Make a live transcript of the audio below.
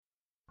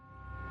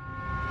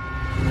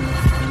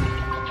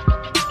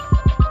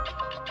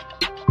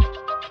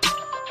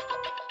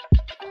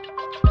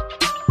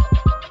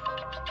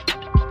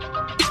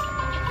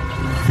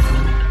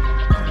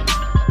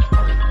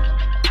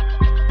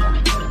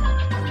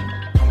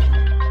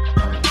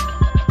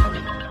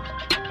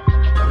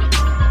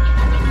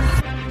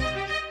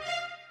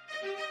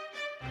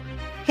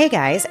Hey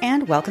guys,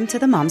 and welcome to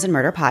the Moms and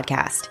Murder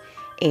Podcast,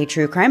 a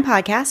true crime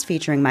podcast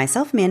featuring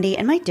myself, Mandy,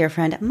 and my dear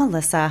friend,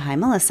 Melissa. Hi,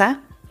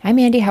 Melissa. Hi,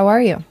 Mandy. How are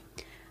you?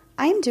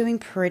 I'm doing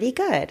pretty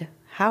good.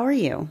 How are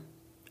you?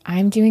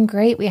 I'm doing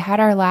great. We had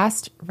our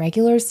last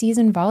regular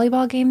season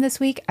volleyball game this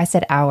week. I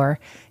said our.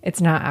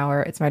 It's not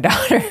our. It's my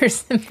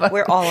daughter's.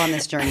 We're all on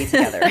this journey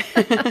together.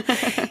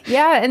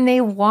 Yeah, and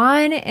they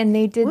won, and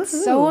they did Woohoo.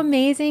 so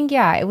amazing.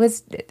 Yeah, it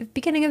was at the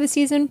beginning of the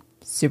season,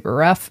 super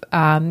rough.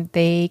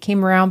 They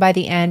came around by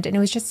the end, and it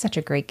was just such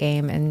a great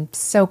game and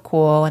so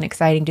cool and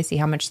exciting to see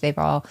how much they've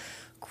all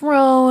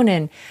grown.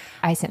 And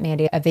I sent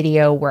Mandy a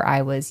video where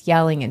I was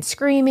yelling and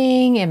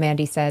screaming, and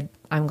Mandy said,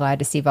 I'm glad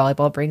to see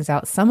volleyball brings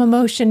out some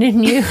emotion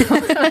in you.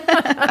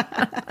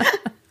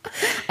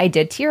 I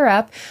did tear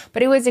up,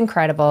 but it was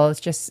incredible. It's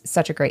just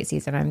such a great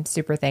season. I'm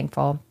super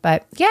thankful.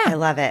 But yeah. I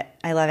love it.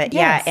 Yes.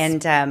 Yeah.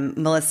 And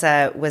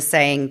Melissa was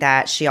saying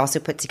that she also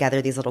put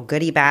together these little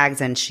goodie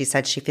bags, and she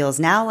said she feels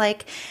now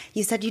like,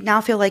 you said you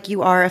now feel like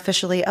you are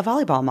officially a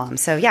volleyball mom.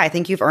 So yeah, I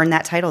think you've earned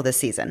that title this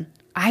season.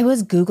 I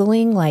was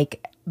Googling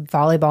like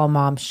volleyball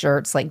mom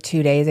shirts like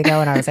 2 days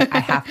ago, and I was like, I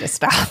have to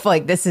stop.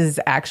 Like, this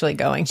is actually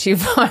going too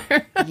far.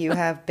 You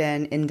have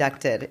been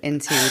inducted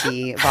into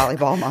the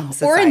volleyball mom Or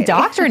society.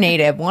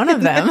 indoctrinated, one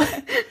of them.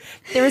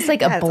 There was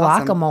like a That's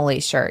awesome.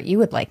 guacamole shirt. You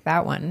would like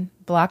that one.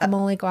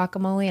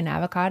 Guacamole, and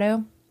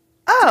avocado.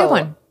 Oh, Good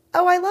one.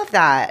 Oh, I love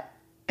that.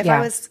 If Yeah.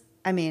 I was,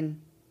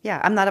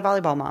 I'm not a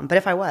volleyball mom, but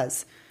if I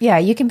was, Yeah,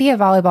 you can be a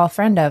volleyball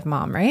friend of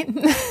mom, right?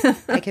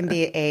 I can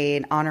be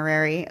an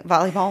honorary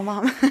volleyball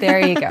mom. There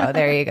you go.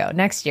 There you go.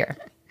 Next year.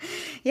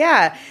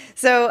 Yeah.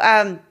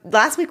 So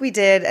last week we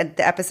did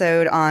the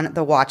episode on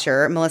The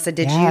Watcher. Melissa,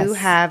 did Yes. you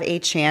have a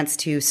chance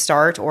to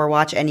start or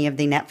watch any of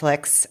the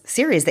Netflix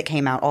series that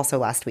came out also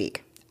last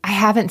week? I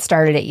haven't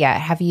started it yet.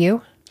 Have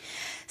you?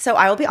 So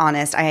I will be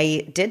honest,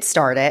 I did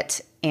start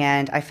it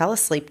and I fell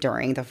asleep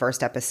during the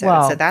first episode.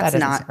 Well, so that that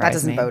doesn't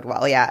doesn't me. bode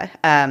well. Yeah.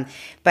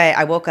 But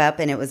I woke up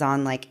and it was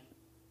on like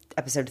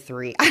episode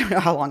 3. I don't know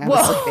how long I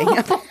was sleeping.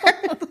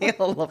 Apparently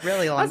a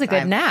really long time. That was a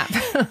good nap.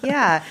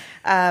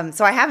 Yeah.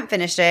 So I haven't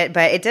finished it,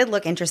 but it did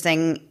look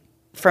interesting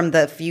from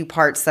the few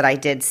parts that I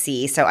did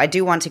see. So I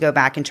do want to go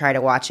back and try to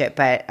watch it.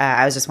 But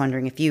I was just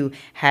wondering if you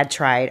had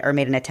tried or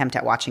made an attempt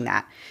at watching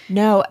that.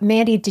 No,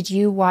 Mandy, did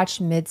you watch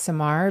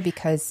Midsommar?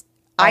 Because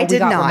I did we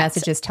got not. were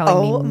messages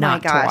telling me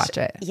not to gosh. watch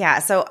it. Yeah.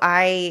 So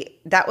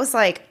that was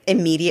like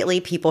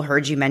immediately people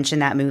heard you mention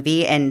that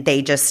movie and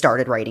they just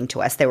started writing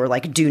to us. They were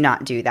like, do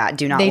not do that.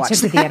 Do not They watch took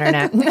to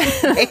that. the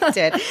internet. They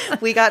did.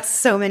 We got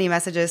so many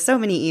messages, so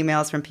many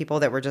emails from people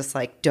that were just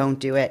like, don't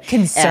do it.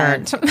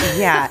 Concerned.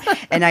 Yeah.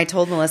 And I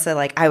told Melissa,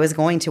 like, I was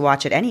going to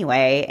watch it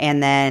anyway.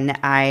 And then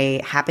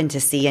I happened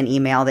to see an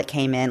email that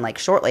came in like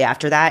shortly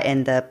after that.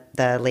 And the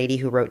lady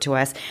who wrote to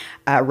us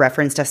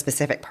referenced a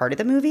specific part of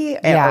the movie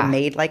or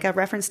made like a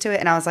reference to it.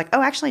 And I was like,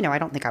 oh, actually, no, I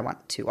don't think I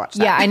want to watch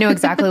that. Yeah, I know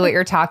exactly what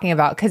you're talking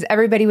about because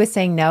everybody was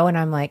saying no. And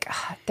I'm like,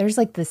 there's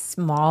like this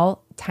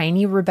small,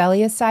 tiny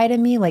rebellious side of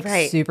me, like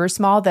super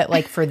small that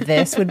like for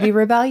this would be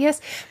rebellious.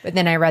 But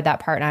then I read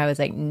that part and I was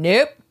like,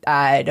 nope,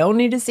 I don't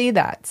need to see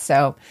that.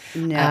 So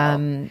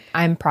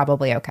I'm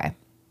probably okay.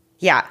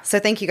 Yeah. So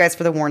thank you guys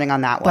for the warning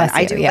on that one. Bless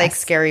you, I do yes. like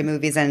scary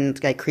movies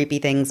and like creepy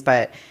things,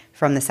 but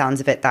from the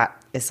sounds of it, that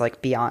is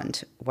like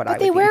beyond what I would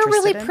be They wear interested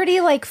really in.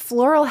 pretty like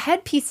floral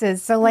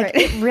headpieces. So like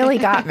it really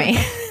got me.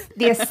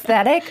 The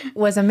aesthetic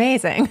was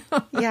amazing.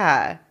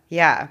 Yeah.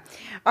 Yeah.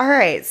 All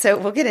right. So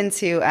we'll get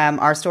into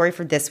our story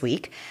for this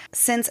week.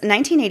 Since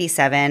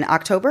 1987,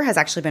 October has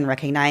actually been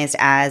recognized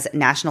as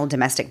National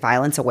Domestic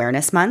Violence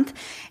Awareness Month.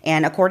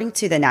 And according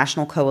to the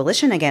National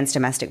Coalition Against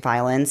Domestic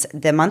Violence,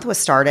 the month was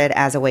started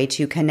as a way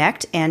to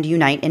connect and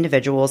unite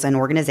individuals and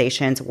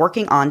organizations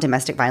working on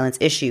domestic violence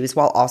issues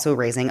while also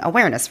raising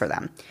awareness for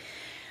them.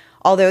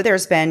 Although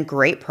there's been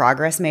great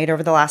progress made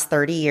over the last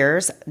 30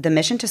 years, the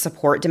mission to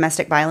support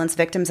domestic violence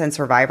victims and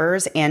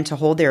survivors and to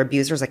hold their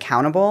abusers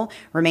accountable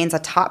remains a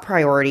top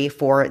priority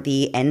for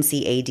the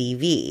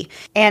NCADV,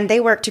 and they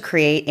work to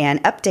create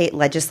and update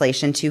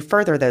legislation to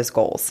further those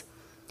goals.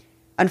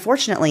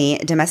 Unfortunately,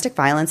 domestic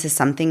violence is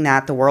something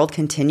that the world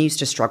continues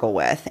to struggle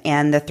with,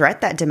 and the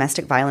threat that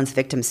domestic violence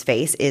victims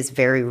face is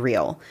very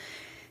real.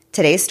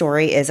 Today's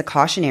story is a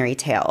cautionary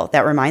tale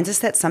that reminds us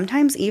that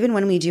sometimes even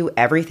when we do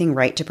everything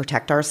right to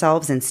protect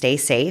ourselves and stay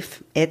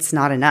safe, it's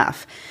not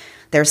enough.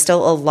 There's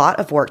still a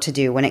lot of work to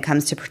do when it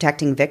comes to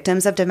protecting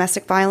victims of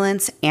domestic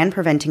violence and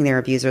preventing their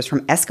abusers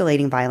from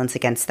escalating violence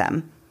against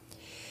them.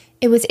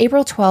 It was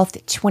April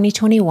 12th,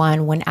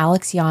 2021, when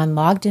Alex Yan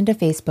logged into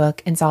Facebook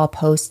and saw a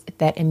post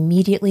that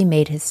immediately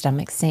made his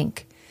stomach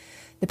sink.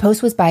 The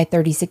post was by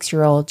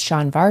 36-year-old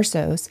Sean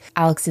Varsos,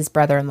 Alex's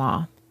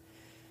brother-in-law.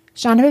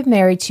 Sean had been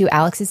married to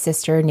Alex's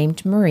sister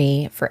named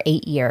Marie for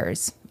 8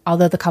 years,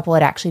 although the couple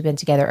had actually been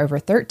together over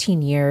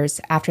 13 years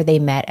after they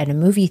met at a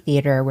movie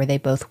theater where they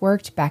both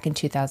worked back in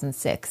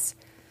 2006.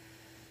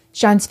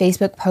 Sean's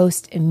Facebook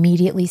post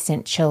immediately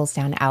sent chills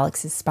down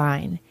Alex's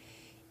spine.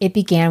 It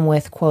began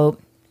with,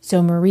 quote,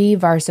 "So Marie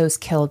Varsos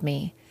killed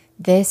me.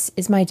 This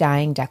is my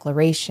dying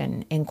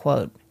declaration," end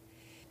quote.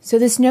 So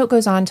this note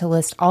goes on to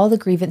list all the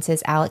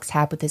grievances Alex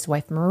had with his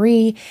wife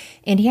Marie,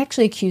 and he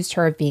actually accused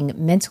her of being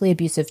mentally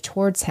abusive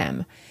towards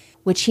him,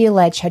 which he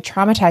alleged had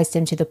traumatized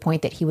him to the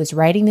point that he was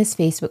writing this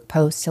Facebook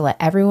post to let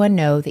everyone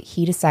know that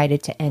he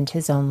decided to end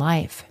his own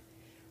life.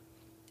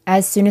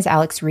 As soon as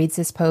Alex reads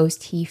this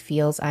post, he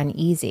feels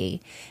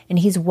uneasy, and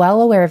he's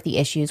well aware of the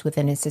issues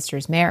within his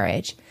sister's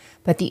marriage,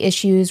 but the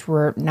issues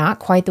were not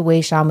quite the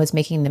way Sean was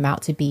making them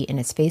out to be in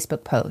his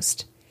Facebook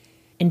post.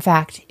 In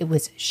fact, it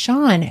was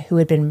Sean who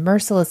had been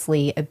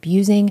mercilessly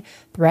abusing,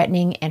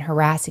 threatening, and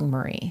harassing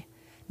Marie,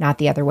 not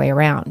the other way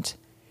around.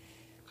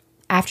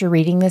 After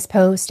reading this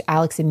post,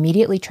 Alex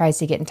immediately tries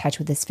to get in touch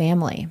with his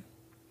family.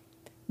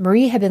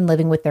 Marie had been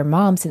living with their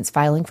mom since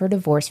filing for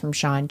divorce from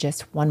Sean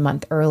just 1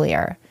 month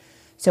earlier,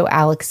 so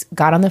Alex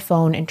got on the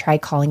phone and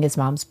tried calling his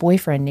mom's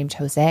boyfriend named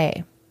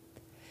Jose.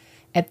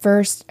 At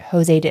first,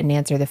 Jose didn't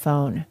answer the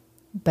phone,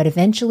 but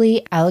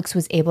eventually Alex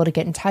was able to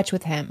get in touch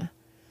with him.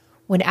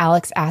 When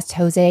Alex asked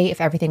Jose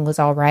if everything was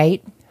all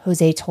right,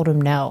 Jose told him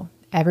no,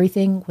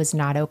 everything was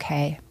not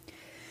okay.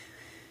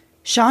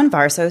 Sean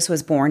Varsos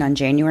was born on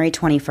January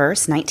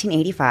 21st,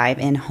 1985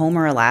 in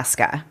Homer,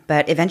 Alaska,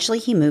 but eventually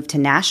he moved to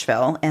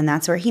Nashville, and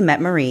that's where he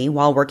met Marie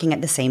while working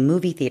at the same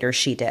movie theater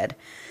she did.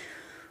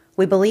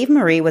 We believe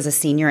Marie was a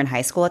senior in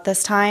high school at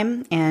this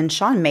time, and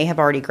Sean may have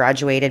already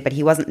graduated, but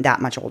he wasn't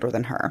that much older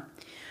than her.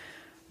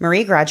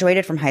 Marie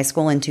graduated from high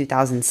school in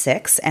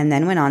 2006 and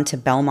then went on to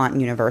Belmont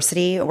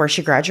University, where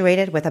she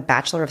graduated with a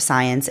Bachelor of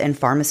Science in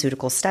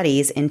Pharmaceutical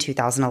Studies in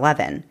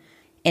 2011.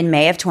 In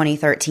May of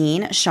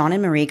 2013, Sean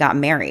and Marie got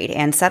married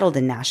and settled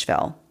in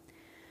Nashville.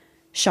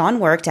 Sean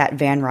worked at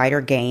Van Ryder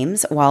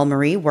Games while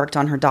Marie worked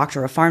on her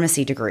Doctor of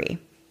Pharmacy degree.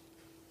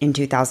 In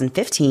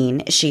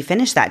 2015, she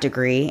finished that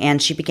degree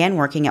and she began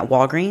working at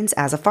Walgreens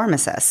as a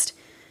pharmacist.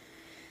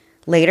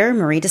 Later,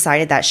 Marie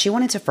decided that she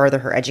wanted to further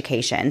her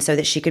education so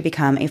that she could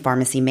become a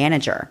pharmacy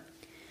manager.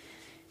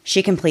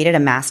 She completed a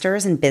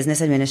master's in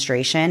business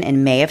administration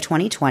in May of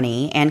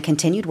 2020 and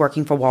continued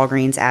working for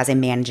Walgreens as a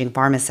managing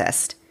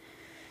pharmacist.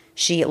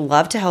 She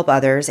loved to help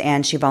others,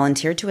 and she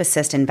volunteered to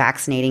assist in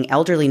vaccinating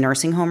elderly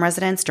nursing home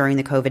residents during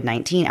the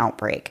COVID-19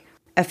 outbreak.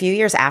 A few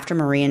years after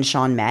Marie and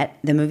Sean met,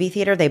 the movie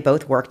theater they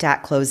both worked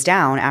at closed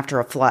down after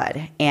a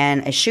flood,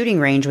 and a shooting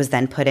range was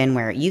then put in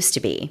where it used to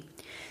be.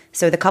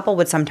 So the couple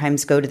would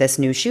sometimes go to this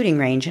new shooting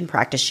range and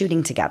practice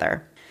shooting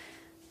together.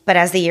 But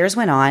as the years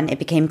went on, it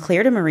became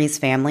clear to Marie's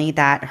family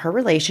that her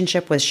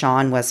relationship with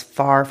Sean was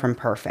far from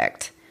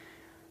perfect.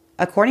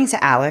 According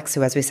to Alex,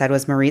 who, as we said,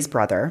 was Marie's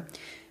brother,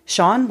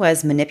 Sean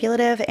was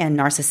manipulative and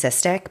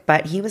narcissistic,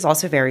 but he was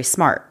also very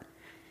smart.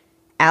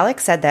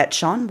 Alex said that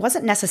Sean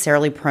wasn't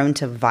necessarily prone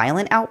to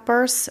violent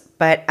outbursts,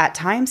 but at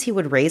times he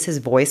would raise his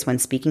voice when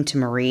speaking to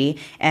Marie,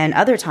 and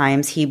other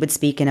times he would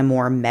speak in a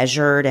more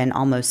measured and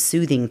almost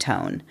soothing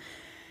tone.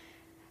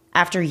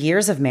 After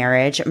years of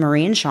marriage,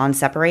 Marie and Sean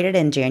separated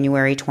in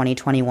January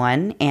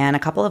 2021, and a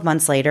couple of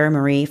months later,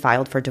 Marie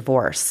filed for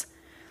divorce.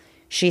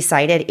 She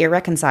cited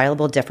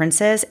irreconcilable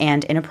differences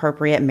and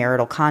inappropriate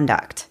marital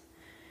conduct.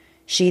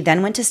 She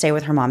then went to stay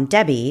with her mom,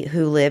 Debbie,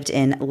 who lived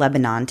in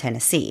Lebanon,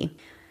 Tennessee.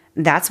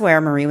 That's where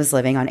Marie was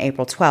living on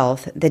April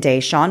 12th, the day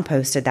Sean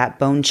posted that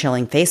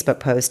bone-chilling Facebook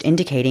post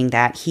indicating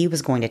that he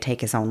was going to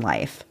take his own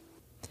life.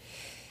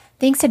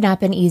 Things had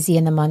not been easy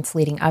in the months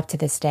leading up to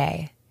this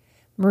day.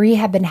 Marie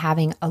had been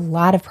having a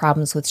lot of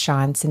problems with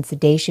Sean since the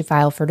day she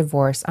filed for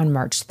divorce on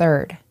March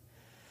 3rd.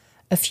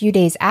 A few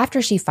days after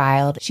she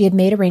filed, she had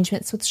made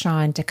arrangements with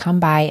Sean to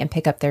come by and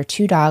pick up their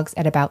 2 dogs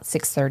at about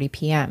 6:30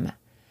 p.m.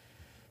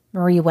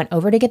 Marie went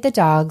over to get the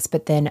dogs,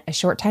 but then a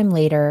short time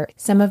later,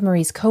 some of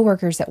Marie's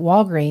coworkers at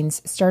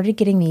Walgreens started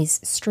getting these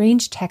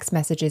strange text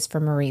messages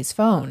from Marie's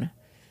phone.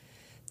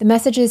 The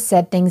messages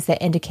said things that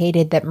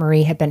indicated that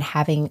Marie had been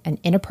having an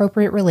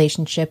inappropriate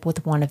relationship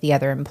with one of the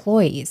other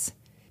employees.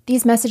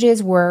 These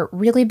messages were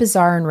really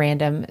bizarre and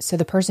random, so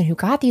the person who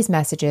got these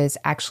messages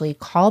actually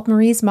called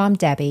Marie's mom,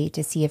 Debbie,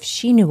 to see if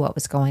she knew what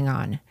was going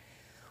on.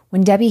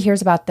 When Debbie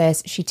hears about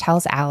this, she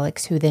tells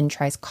Alex, who then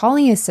tries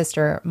calling his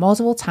sister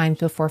multiple times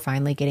before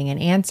finally getting an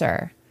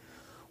answer.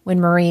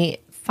 When Marie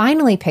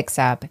finally picks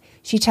up,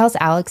 she tells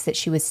Alex that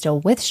she was still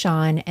with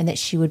Sean and that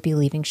she would be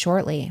leaving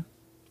shortly.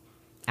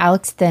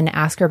 Alex then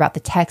asked her about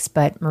the text,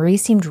 but Marie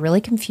seemed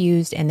really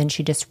confused, and then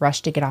she just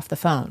rushed to get off the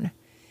phone.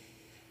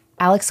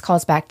 Alex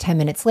calls back 10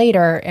 minutes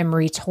later, and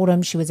Marie told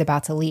him she was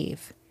about to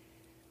leave.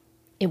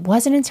 It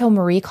wasn't until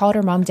Marie called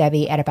her mom,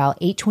 Debbie, at about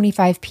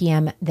 8:25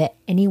 p.m. that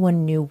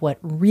anyone knew what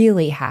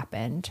really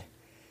happened.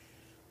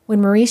 When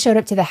Marie showed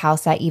up to the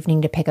house that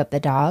evening to pick up the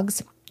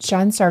dogs,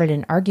 Sean started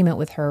an argument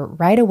with her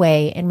right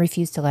away and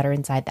refused to let her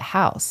inside the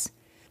house.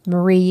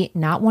 Marie,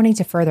 not wanting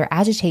to further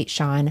agitate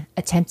Sean,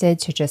 attempted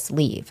to just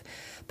leave,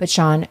 but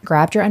Sean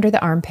grabbed her under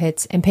the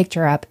armpits and picked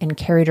her up and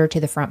carried her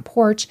to the front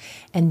porch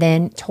and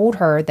then told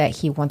her that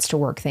he wants to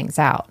work things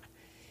out.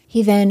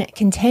 He then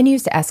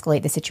continues to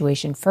escalate the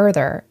situation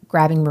further,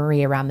 grabbing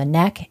Marie around the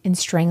neck and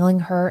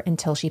strangling her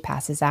until she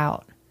passes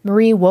out.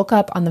 Marie woke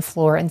up on the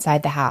floor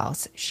inside the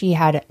house. She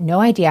had no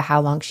idea how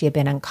long she had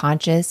been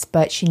unconscious,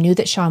 but she knew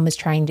that Sean was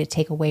trying to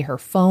take away her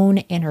phone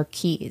and her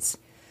keys.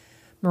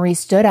 Marie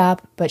stood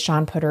up, but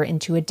Sean put her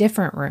into a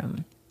different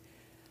room.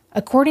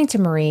 According to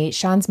Marie,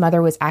 Sean's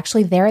mother was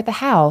actually there at the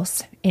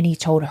house, and he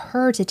told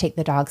her to take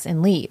the dogs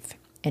and leave.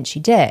 And she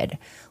did,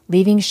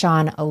 leaving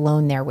Sean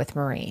alone there with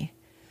Marie.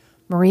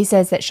 Marie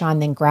says that Sean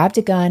then grabbed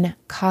a gun,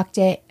 cocked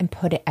it, and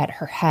put it at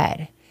her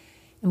head.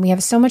 And we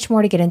have so much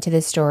more to get into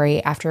this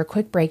story after a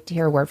quick break to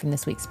hear a word from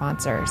this week's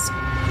sponsors.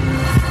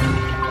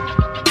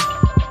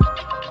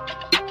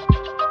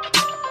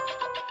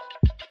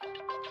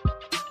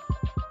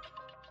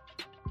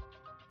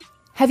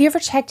 Have you ever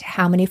checked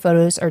how many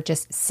photos are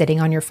just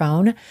sitting on your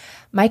phone?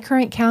 My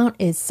current count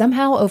is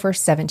somehow over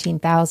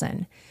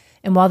 17,000.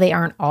 And while they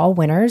aren't all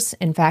winners,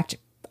 in fact,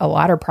 a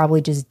lot are probably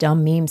just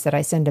dumb memes that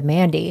I send to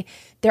Mandy,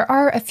 there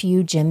are a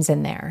few gems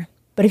in there.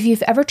 But if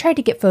you've ever tried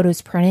to get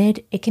photos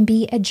printed, it can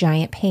be a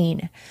giant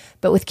pain.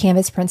 But with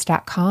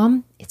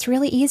canvasprints.com, it's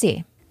really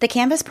easy. The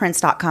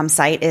canvasprints.com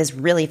site is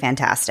really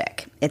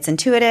fantastic. It's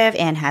intuitive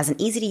and has an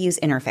easy-to-use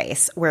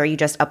interface where you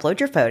just upload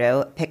your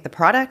photo, pick the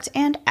product,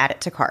 and add it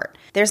to cart.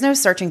 There's no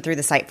searching through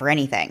the site for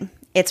anything.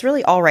 It's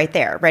really all right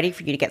there, ready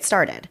for you to get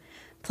started.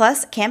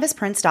 Plus,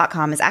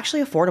 canvasprints.com is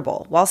actually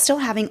affordable while still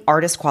having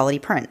artist-quality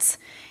prints.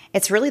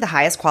 It's really the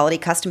highest quality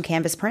custom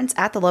canvas prints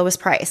at the lowest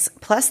price.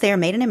 Plus, they are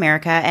made in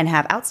America and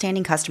have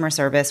outstanding customer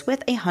service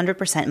with a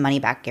 100%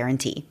 money-back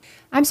guarantee.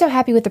 I'm so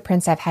happy with the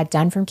prints I've had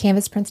done from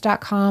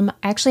canvasprints.com.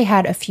 I actually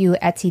had a few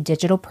Etsy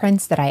digital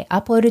prints that I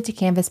uploaded to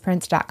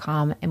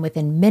canvasprints.com, and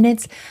within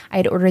minutes, I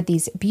had ordered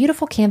these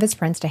beautiful canvas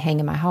prints to hang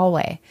in my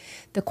hallway.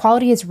 The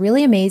quality is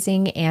really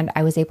amazing, and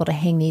I was able to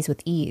hang these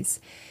with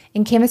ease.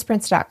 And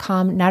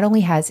canvasprints.com not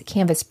only has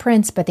canvas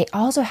prints, but they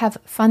also have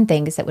fun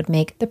things that would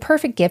make the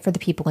perfect gift for the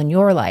people in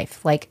your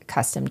life, like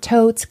custom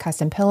totes,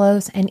 custom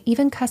pillows, and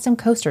even custom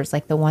coasters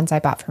like the ones I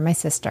bought for my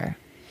sister.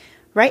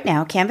 Right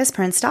now,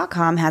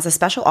 canvasprints.com has a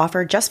special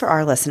offer just for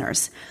our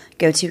listeners.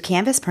 Go to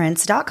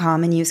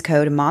canvasprints.com and use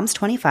code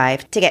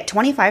MOMS25 to get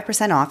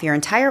 25% off your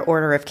entire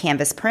order of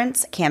canvas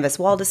prints, canvas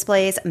wall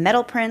displays,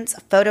 metal prints,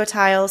 photo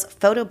tiles,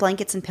 photo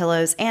blankets and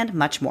pillows, and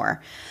much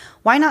more.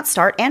 Why not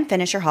start and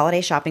finish your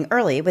holiday shopping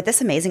early with this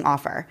amazing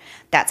offer?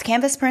 That's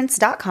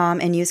canvasprints.com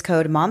and use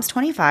code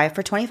MOMS25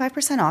 for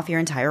 25% off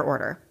your entire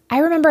order. I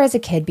remember as a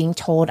kid being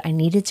told I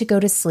needed to go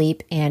to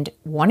sleep and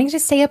wanting to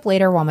stay up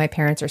later while my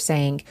parents are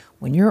saying,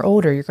 when you're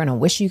older, you're going to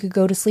wish you could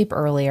go to sleep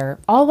earlier,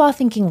 all while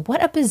thinking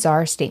what a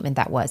bizarre statement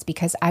that was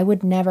because I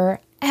would never,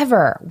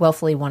 ever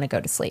willfully want to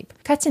go to sleep.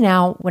 Cut to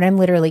now when I'm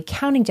literally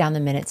counting down the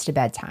minutes to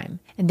bedtime.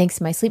 And thanks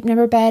to my Sleep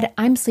Number bed,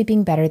 I'm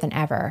sleeping better than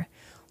ever.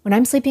 When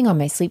I'm sleeping on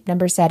my Sleep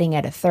Number setting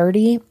at a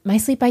 30, my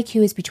sleep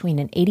IQ is between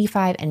an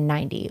 85 and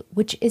 90,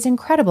 which is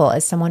incredible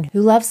as someone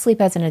who loves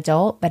sleep as an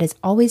adult, but has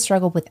always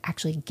struggled with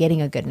actually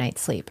getting a good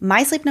night's sleep.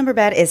 My Sleep Number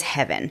bed is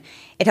heaven.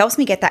 It helps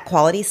me get that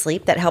quality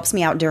sleep that helps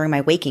me out during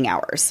my waking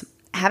hours.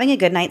 Having a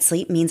good night's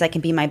sleep means I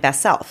can be my best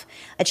self.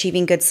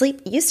 Achieving good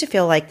sleep used to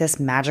feel like this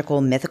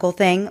magical, mythical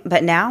thing,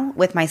 but now,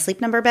 with my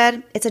Sleep Number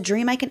bed, it's a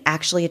dream I can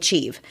actually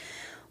achieve.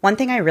 One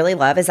thing I really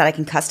love is that I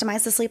can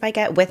customize the sleep I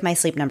get with my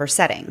Sleep Number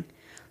setting.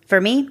 For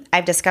me,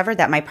 I've discovered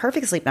that my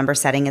perfect Sleep Number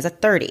setting is a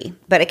 30,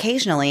 but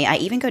occasionally I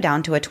even go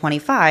down to a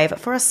 25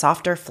 for a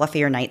softer,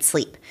 fluffier night's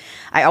sleep.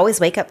 I always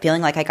wake up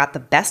feeling like I got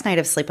the best night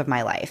of sleep of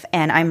my life,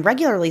 and I'm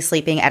regularly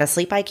sleeping at a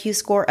Sleep IQ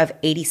score of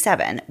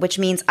 87, which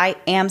means I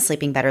am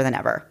sleeping better than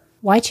ever.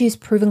 Why choose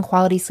proven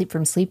quality sleep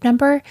from Sleep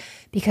Number?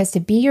 Because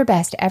to be your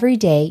best every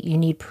day, you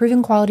need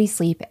proven quality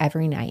sleep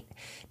every night.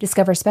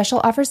 Discover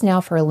special offers now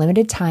for a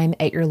limited time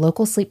at your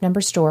local Sleep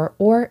Number store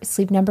or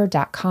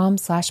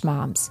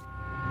sleepnumber.com/moms.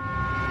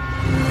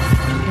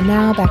 And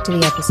now back to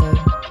the episode.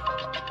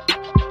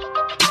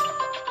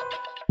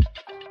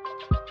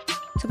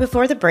 So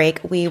before the break,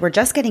 we were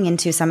just getting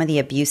into some of the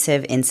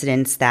abusive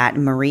incidents that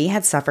Marie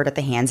had suffered at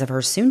the hands of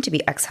her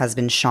soon-to-be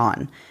ex-husband,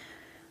 Sean.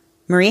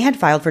 Marie had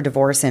filed for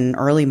divorce in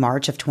early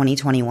March of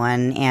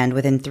 2021, and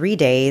within 3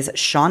 days,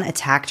 Sean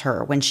attacked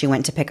her when she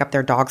went to pick up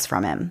their dogs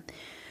from him.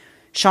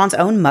 Sean's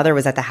own mother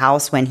was at the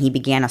house when he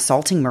began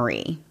assaulting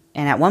Marie.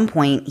 And at one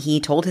point,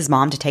 he told his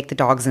mom to take the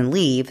dogs and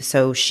leave,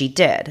 so she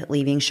did,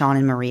 leaving Sean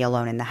and Marie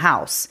alone in the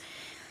house.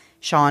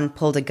 Sean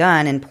pulled a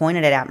gun and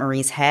pointed it at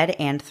Marie's head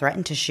and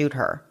threatened to shoot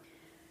her.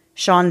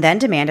 Sean then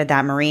demanded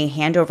that Marie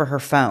hand over her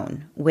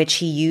phone, which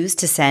he used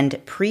to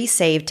send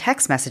pre-saved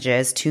text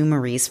messages to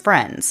Marie's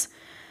friends.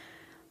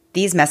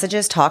 These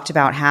messages talked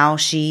about how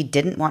she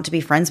didn't want to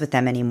be friends with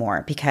them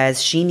anymore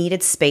because she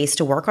needed space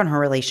to work on her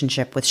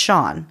relationship with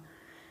Sean.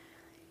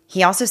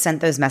 He also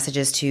sent those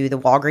messages to the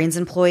Walgreens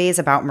employees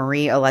about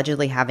Marie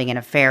allegedly having an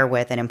affair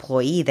with an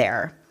employee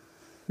there.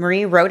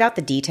 Marie wrote out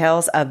the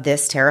details of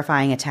this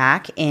terrifying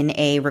attack in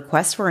a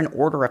request for an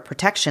order of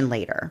protection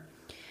later.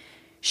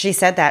 She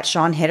said that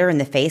Sean hit her in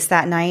the face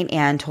that night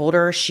and told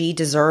her she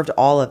deserved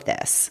all of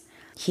this.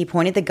 He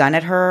pointed the gun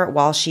at her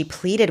while she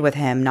pleaded with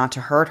him not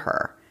to hurt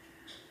her.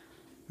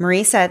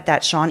 Marie said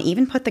that Sean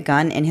even put the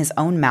gun in his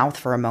own mouth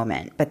for a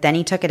moment, but then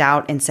he took it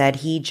out and said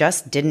he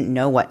just didn't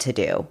know what to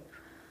do.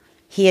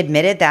 He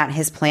admitted that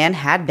his plan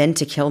had been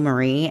to kill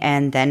Marie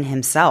and then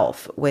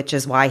himself, which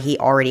is why he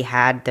already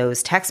had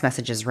those text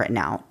messages written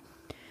out.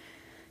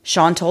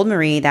 Sean told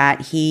Marie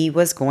that he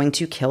was going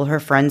to kill her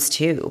friends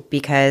too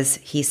because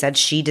he said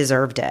she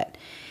deserved it.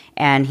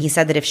 And he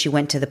said that if she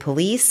went to the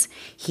police,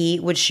 he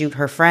would shoot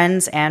her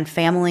friends and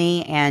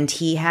family, and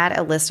he had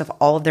a list of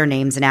all of their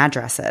names and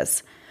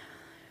addresses.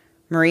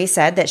 Marie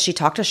said that she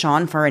talked to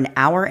Sean for an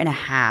hour and a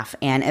half,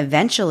 and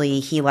eventually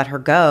he let her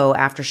go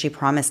after she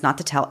promised not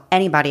to tell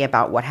anybody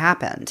about what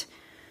happened.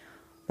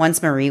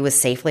 Once Marie was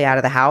safely out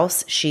of the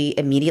house, she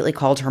immediately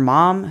called her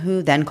mom,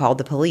 who then called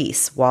the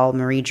police while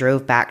Marie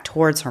drove back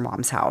towards her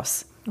mom's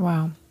house.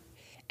 Wow.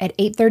 At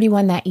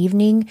 8:31 that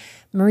evening,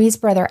 Marie's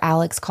brother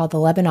Alex called the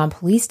Lebanon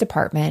Police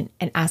Department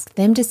and asked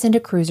them to send a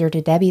cruiser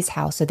to Debbie's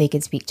house so they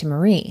could speak to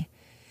Marie.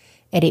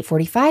 At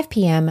 8:45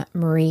 p.m.,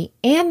 Marie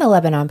and the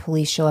Lebanon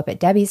police show up at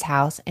Debbie's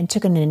house and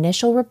took an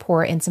initial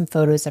report and some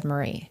photos of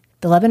Marie.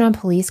 The Lebanon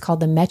police called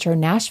the Metro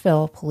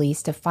Nashville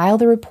police to file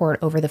the report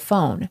over the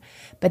phone,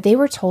 but they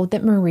were told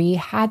that Marie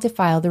had to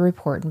file the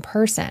report in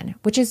person,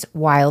 which is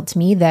wild to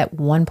me that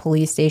one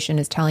police station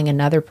is telling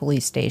another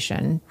police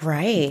station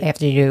Right. they have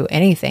to do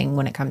anything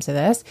when it comes to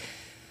this.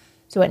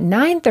 So at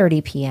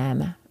 9:30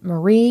 p.m.,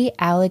 Marie,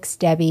 Alex,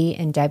 Debbie,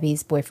 and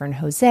Debbie's boyfriend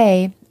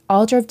Jose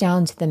all drove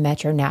down to the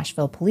Metro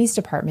Nashville Police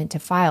Department to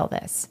file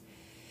this.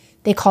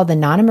 They called the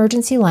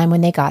non-emergency line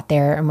when they got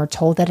there and were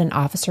told that an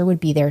officer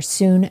would be there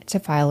soon to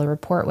file a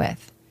report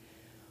with.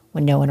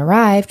 When no one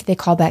arrived, they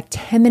called back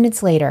 10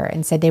 minutes later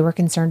and said they were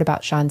concerned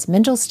about Sean's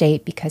mental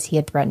state because he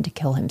had threatened to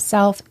kill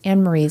himself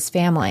and Marie's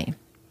family.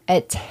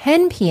 At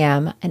 10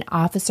 p.m., an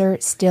officer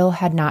still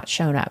had not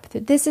shown up.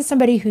 This is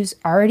somebody who's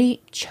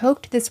already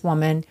choked this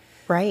woman.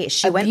 Right.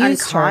 She went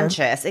abused her,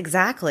 unconscious.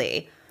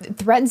 Exactly.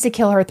 threatens to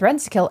kill her,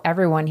 threatens to kill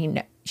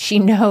everyone she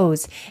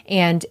knows,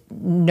 and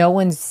no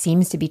one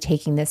seems to be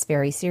taking this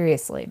very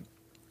seriously.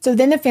 So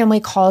then the family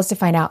calls to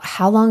find out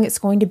how long it's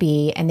going to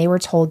be, and they were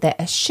told that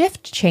a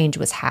shift change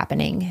was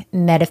happening,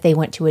 and that if they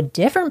went to a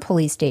different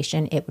police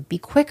station, it would be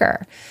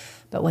quicker.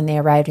 But when they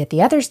arrived at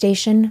the other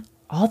station,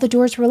 all the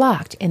doors were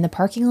locked, and the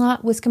parking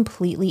lot was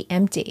completely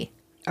empty.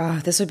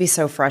 Oh, this would be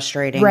so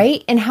frustrating.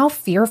 Right? And how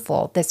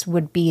fearful this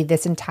would be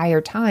this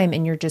entire time,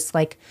 and you're just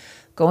like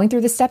going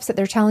through the steps that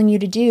they're telling you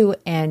to do,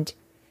 and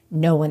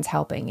no one's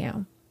helping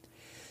you.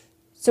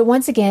 So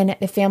once again,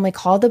 the family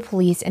called the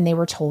police and they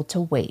were told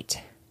to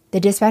wait. The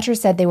dispatcher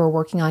said they were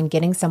working on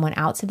getting someone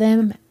out to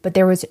them, but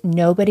there was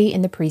nobody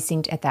in the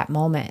precinct at that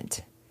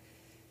moment.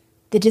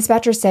 The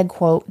dispatcher said,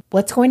 quote,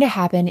 "What's going to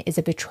happen is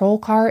a patrol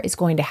car is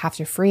going to have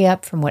to free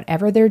up from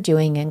whatever they're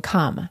doing and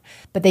come,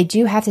 but they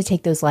do have to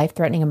take those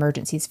life-threatening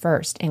emergencies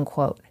first," end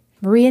quote.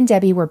 Marie and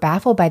Debbie were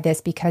baffled by this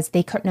because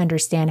they couldn't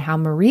understand how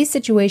Marie's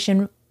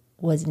situation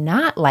was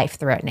not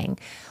life-threatening.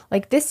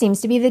 Like, this seems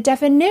to be the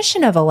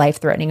definition of a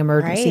life-threatening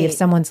emergency if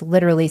someone's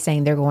literally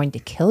saying they're going to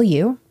kill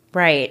you.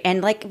 Right.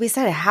 And like we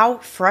said, how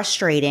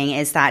frustrating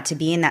is that to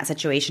be in that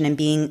situation and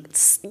being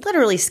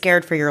literally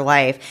scared for your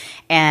life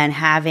and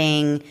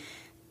having,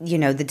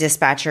 the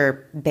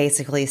dispatcher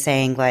basically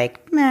saying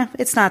like, meh,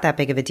 it's not that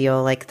big of a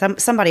deal. Like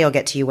somebody will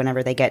get to you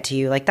whenever they get to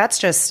you. Like that's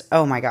just,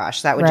 oh my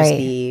gosh, that would just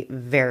be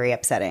very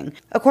upsetting.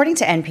 According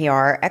to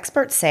NPR,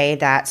 experts say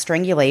that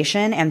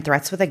strangulation and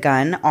threats with a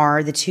gun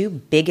are the two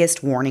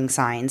biggest warning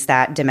signs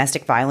that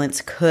domestic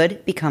violence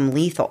could become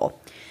lethal.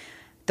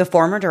 The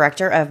former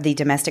director of the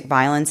Domestic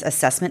Violence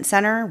Assessment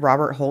Center,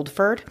 Robert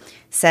Holdford,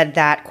 said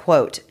that,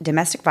 quote,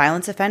 "Domestic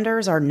violence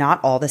offenders are not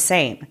all the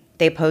same.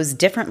 They pose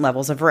different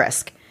levels of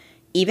risk.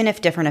 Even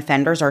if different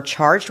offenders are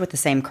charged with the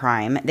same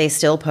crime, they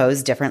still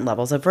pose different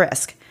levels of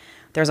risk.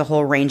 There's a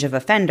whole range of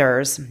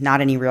offenders,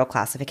 not any real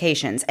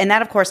classifications." And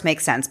that, of course,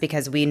 makes sense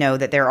because we know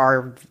that there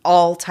are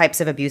all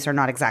types of abuse are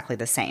not exactly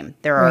the same.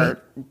 There are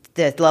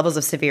the levels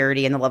of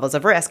severity and the levels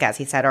of risk, as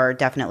he said, are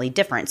definitely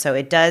different. So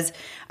it does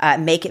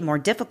make it more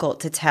difficult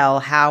to tell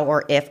how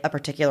or if a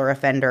particular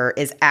offender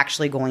is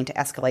actually going to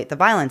escalate the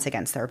violence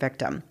against their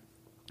victim.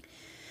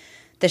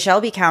 The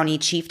Shelby County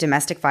Chief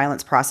Domestic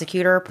Violence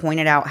Prosecutor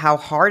pointed out how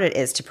hard it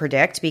is to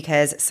predict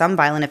because some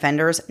violent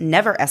offenders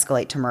never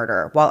escalate to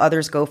murder, while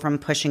others go from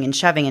pushing and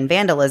shoving and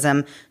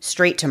vandalism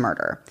straight to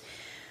murder.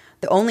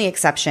 The only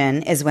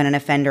exception is when an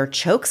offender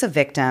chokes a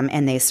victim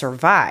and they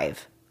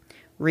survive.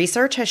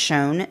 Research has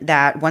shown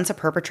that once a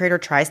perpetrator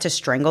tries to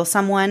strangle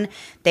someone,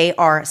 they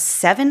are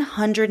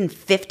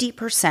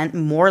 750%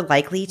 more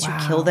likely to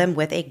kill them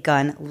with a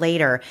gun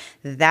later.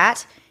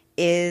 That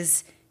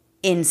is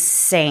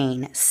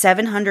insane.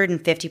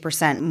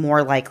 750%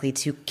 more likely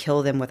to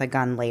kill them with a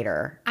gun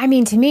later. I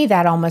mean, to me,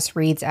 that almost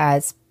reads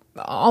as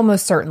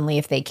almost certainly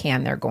if they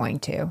can, they're going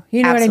to.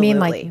 You know Absolutely,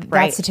 what I mean? Like,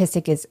 that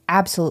statistic is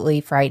absolutely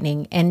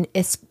frightening. And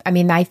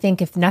I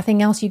think if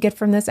nothing else you get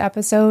from this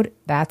episode,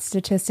 that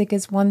statistic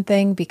is one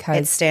thing because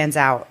it stands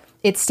out.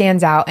 It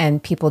stands out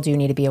and people do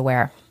need to be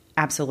aware.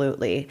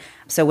 Absolutely.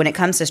 So when it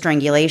comes to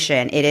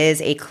strangulation, it is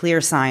a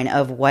clear sign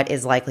of what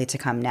is likely to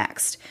come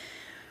next.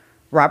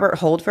 Robert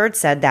Holdford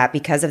said that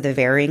because of the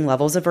varying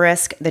levels of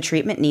risk, the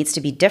treatment needs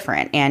to be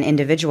different and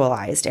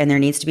individualized, and there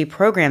needs to be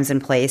programs in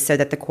place so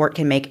that the court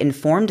can make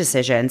informed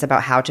decisions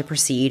about how to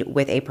proceed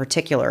with a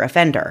particular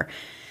offender.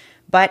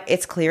 But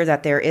it's clear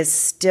that there is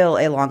still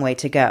a long way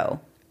to go.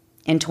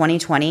 In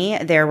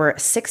 2020, there were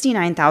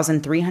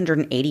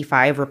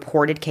 69,385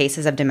 reported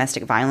cases of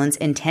domestic violence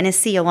in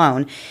Tennessee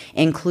alone,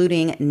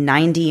 including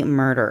 90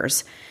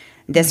 murders.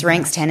 This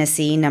ranks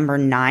Tennessee number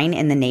 9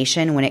 in the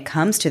nation when it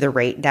comes to the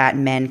rate that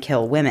men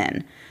kill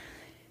women.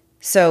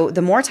 So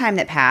the more time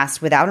that passed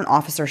without an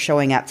officer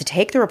showing up to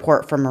take the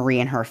report from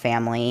Marie and her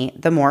family,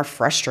 the more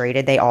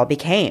frustrated they all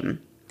became.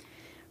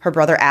 Her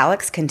brother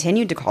Alex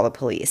continued to call the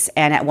police,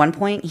 and at one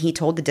point he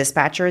told the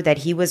dispatcher that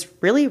he was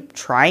really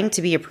trying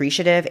to be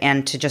appreciative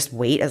and to just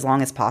wait as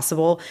long as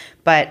possible,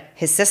 but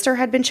his sister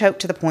had been choked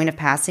to the point of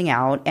passing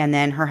out, and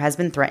then her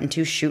husband threatened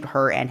to shoot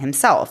her and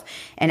himself.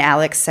 And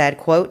Alex said,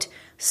 quote,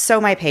 "So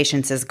my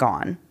patience is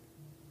gone."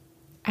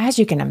 As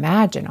you can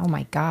imagine, oh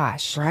my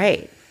gosh.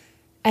 Right.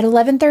 At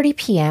 11:30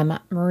 p.m.,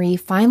 Marie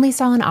finally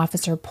saw an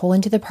officer pull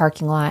into the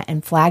parking lot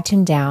and flagged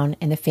him down,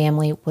 and the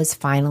family was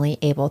finally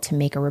able to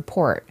make a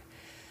report.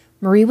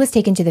 Marie was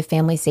taken to the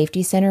Family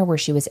Safety Center where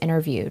she was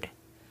interviewed.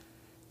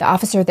 The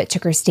officer that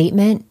took her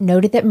statement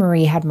noted that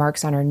Marie had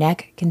marks on her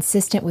neck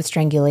consistent with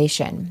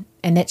strangulation,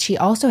 and that she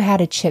also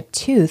had a chipped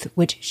tooth,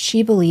 which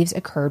she believes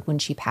occurred when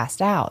she passed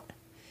out.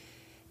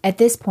 At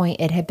this point,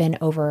 it had been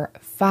over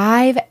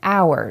 5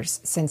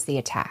 hours since the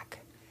attack.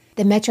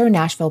 The Metro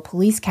Nashville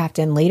police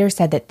captain later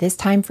said that this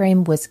time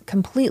frame was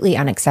completely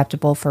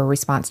unacceptable for a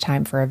response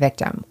time for a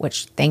victim,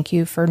 which thank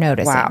you for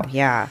noticing. Wow,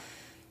 yeah.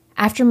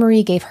 After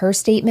Marie gave her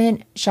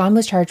statement, Sean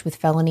was charged with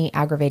felony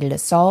aggravated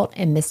assault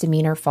and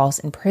misdemeanor false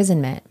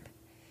imprisonment.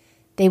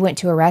 They went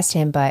to arrest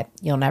him, but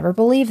you'll never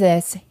believe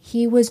this,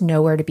 he was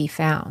nowhere to be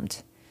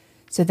found.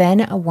 So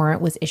then a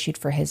warrant was issued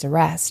for his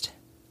arrest.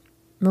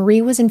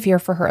 Marie was in fear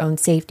for her own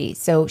safety,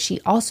 so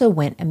she also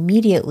went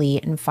immediately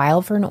and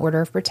filed for an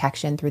order of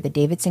protection through the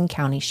Davidson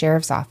County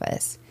Sheriff's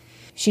Office.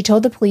 She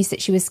told the police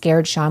that she was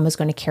scared Sean was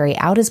going to carry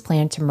out his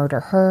plan to murder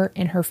her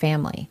and her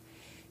family.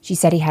 She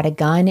said he had a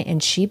gun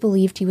and she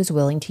believed he was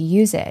willing to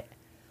use it.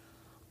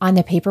 On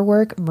the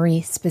paperwork,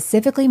 Marie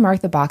specifically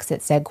marked the box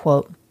that said,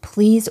 quote,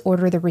 "Please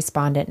order the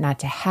respondent not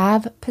to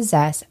have,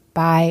 possess,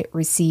 buy,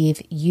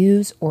 receive,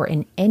 use, or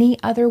in any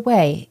other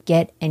way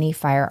get any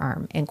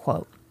firearm," end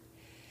quote.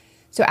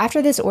 So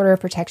after this order of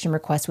protection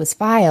request was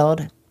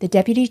filed, the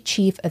deputy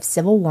chief of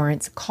civil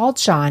warrants called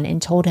Sean and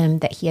told him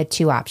that he had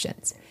two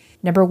options.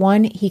 Number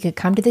one, he could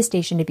come to the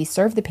station to be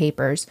served the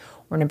papers,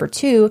 or number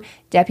two,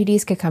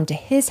 deputies could come to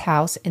his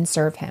house and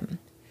serve him.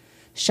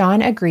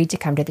 Sean agreed to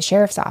come to the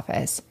sheriff's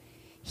office.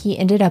 He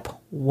ended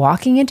up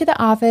walking into the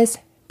office,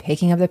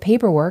 picking up the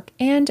paperwork,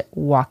 and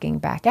walking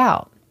back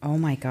out. Oh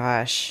my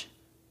gosh.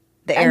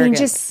 The arrogance. I mean,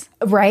 just,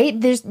 right?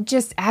 There's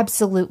just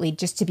absolutely,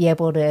 just to be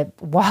able to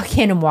walk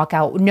in and walk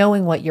out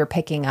knowing what you're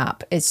picking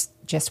up is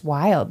just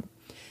wild.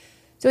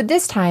 So at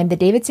this time, the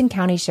Davidson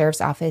County Sheriff's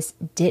Office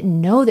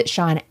didn't know that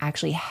Sean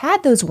actually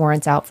had those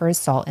warrants out for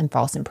assault and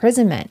false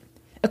imprisonment.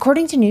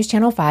 According to News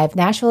Channel 5,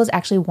 Nashville is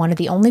actually one of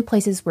the only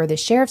places where the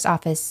Sheriff's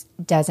Office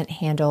doesn't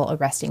handle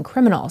arresting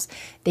criminals.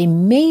 They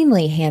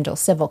mainly handle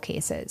civil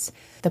cases.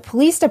 The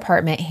police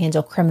department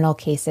handle criminal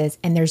cases,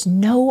 and there's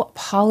no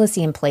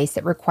policy in place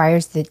that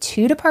requires the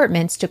two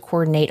departments to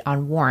coordinate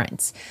on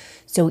warrants.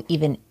 So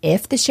even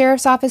if the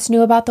Sheriff's Office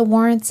knew about the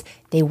warrants,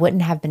 they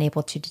wouldn't have been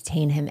able to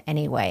detain him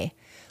anyway.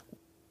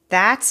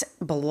 That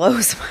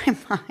blows my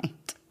mind.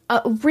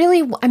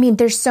 Really, I mean,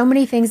 there's so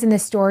many things in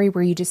this story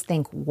where you just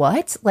think,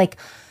 what? Like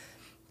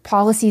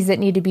policies that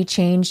need to be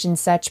changed and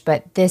such,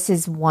 but this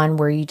is one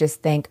where you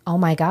just think, oh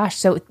my gosh.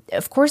 So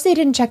of course they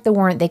didn't check the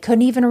warrant. They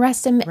couldn't even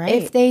arrest him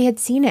if they had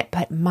seen it,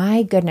 but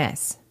my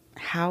goodness.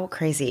 How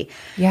crazy.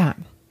 Yeah.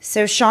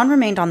 So Sean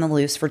remained on the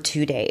loose for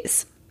 2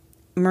 days.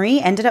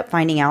 Marie ended up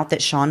finding out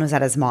that Sean was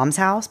at his mom's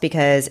house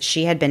because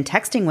she had been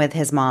texting with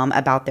his mom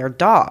about their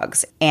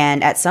dogs.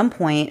 And at some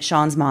point,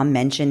 Sean's mom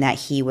mentioned that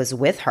he was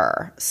with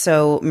her.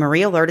 So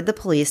Marie alerted the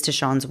police to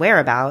Sean's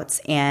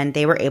whereabouts, and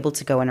they were able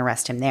to go and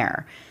arrest him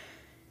there.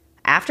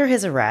 After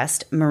his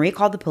arrest, Marie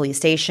called the police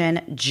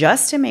station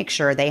just to make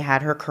sure they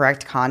had her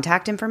correct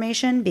contact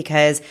information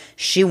because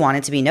she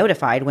wanted to be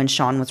notified when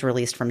Sean was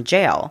released from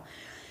jail.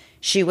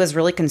 She was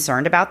really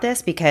concerned about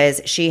this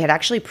because she had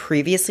actually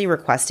previously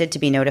requested to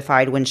be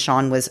notified when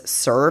Sean was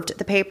served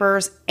the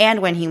papers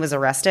and when he was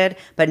arrested,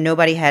 but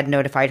nobody had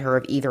notified her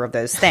of either of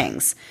those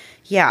things.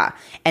 Yeah.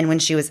 And when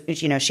she was,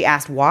 she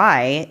asked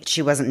why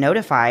she wasn't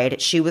notified,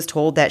 she was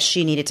told that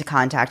she needed to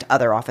contact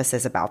other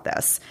offices about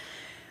this.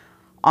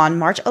 On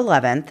March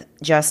 11th,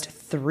 just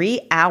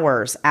 3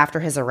 hours after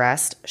his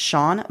arrest,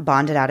 Sean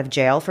bonded out of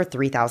jail for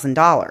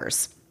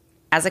 $3,000.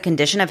 As a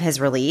condition of his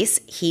release,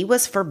 he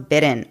was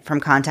forbidden from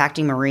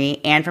contacting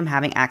Marie and from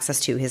having access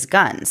to his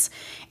guns,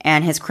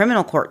 and his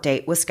criminal court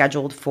date was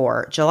scheduled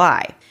for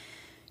July.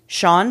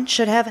 Sean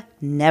should have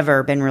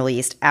never been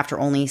released after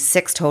only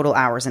 6 total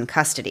hours in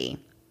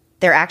custody.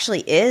 There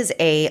actually is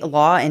a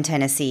law in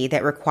Tennessee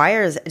that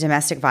requires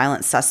domestic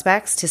violence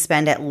suspects to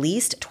spend at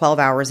least 12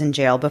 hours in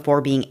jail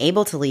before being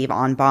able to leave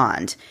on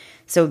bond.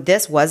 So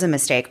this was a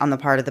mistake on the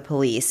part of the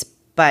police,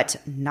 but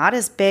not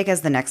as big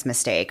as the next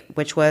mistake,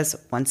 which was,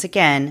 once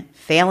again,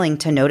 failing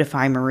to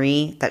notify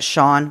Marie that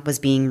Sean was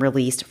being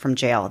released from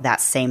jail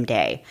that same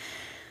day.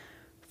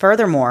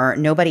 Furthermore,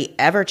 nobody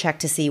ever checked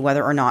to see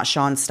whether or not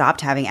Sean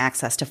stopped having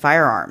access to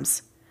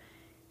firearms.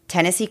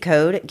 Tennessee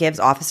code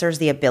gives officers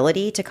the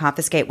ability to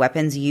confiscate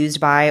weapons used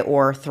by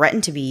or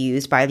threatened to be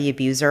used by the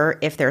abuser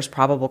if there's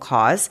probable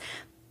cause,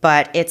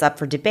 but it's up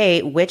for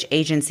debate which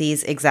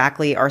agencies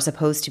exactly are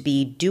supposed to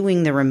be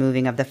doing the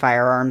removing of the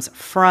firearms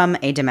from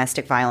a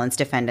domestic violence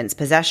defendant's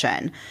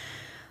possession.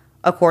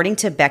 According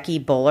to Becky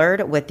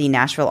Bullard with the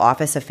Nashville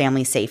Office of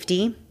Family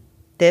Safety,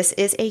 this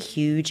is a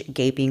huge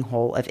gaping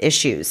hole of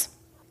issues.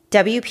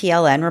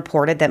 WPLN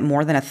reported that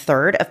more than a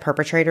third of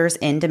perpetrators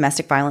in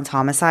domestic violence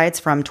homicides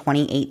from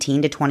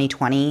 2018 to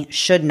 2020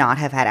 should not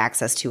have had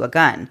access to a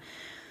gun.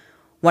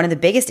 One of the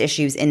biggest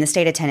issues in the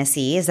state of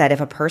Tennessee is that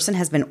if a person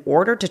has been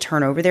ordered to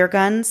turn over their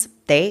guns,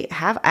 they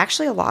have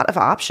actually a lot of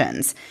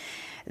options.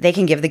 They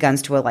can give the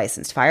guns to a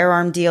licensed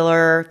firearm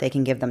dealer, they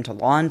can give them to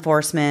law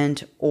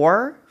enforcement,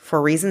 or,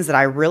 for reasons that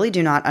I really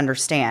do not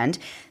understand,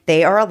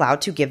 they are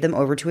allowed to give them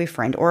over to a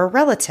friend or a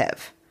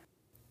relative.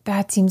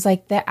 That seems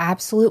like the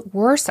absolute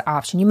worst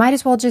option. You might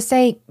as well just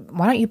say,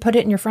 why don't you put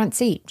it in your front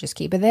seat? Just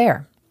keep it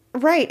there.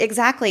 Right,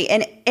 exactly.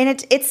 And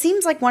it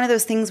seems like one of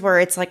those things where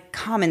it's like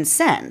common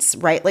sense,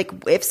 right? Like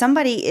if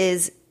somebody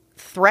is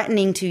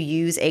threatening to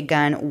use a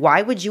gun,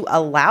 why would you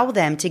allow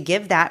them to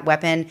give that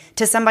weapon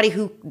to somebody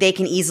who they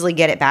can easily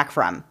get it back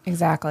from?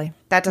 Exactly.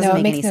 That doesn't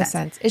make any sense. No,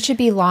 it makes no sense. It should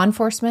be law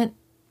enforcement,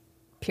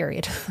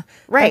 period.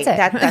 Right.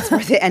 That's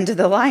where the end of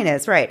the line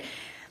is, right.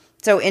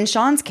 So in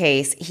Sean's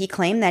case, he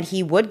claimed that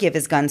he would give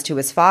his guns to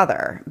his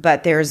father,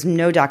 but there's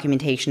no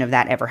documentation of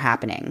that ever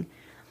happening.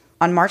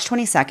 On March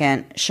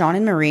 22nd, Sean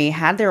and Marie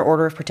had their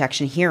order of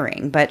protection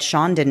hearing, but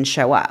Sean didn't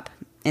show up.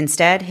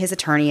 Instead, his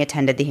attorney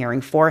attended the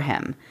hearing for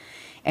him.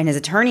 And his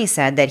attorney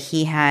said that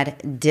he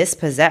had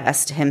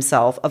dispossessed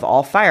himself of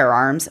all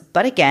firearms,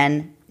 but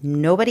again,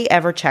 nobody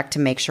ever checked to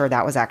make sure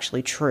that was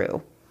actually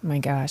true. Oh my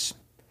gosh.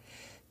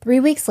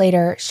 3 weeks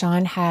later,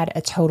 Sean had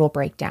a total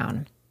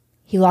breakdown.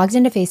 He logged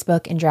into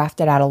Facebook and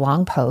drafted out a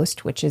long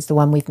post, which is the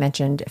one we've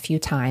mentioned a few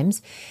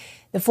times.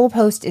 The full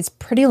post is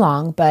pretty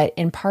long, but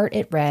in part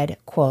it read,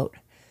 quote,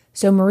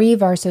 "So Marie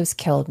Varsos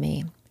killed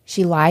me.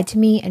 She lied to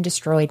me and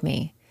destroyed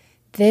me.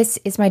 This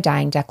is my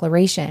dying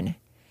declaration.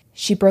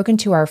 She broke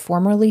into our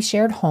formerly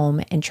shared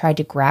home and tried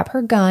to grab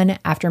her gun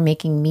after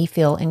making me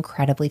feel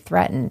incredibly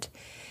threatened.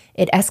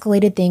 It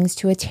escalated things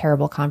to a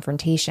terrible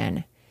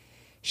confrontation.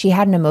 She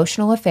had an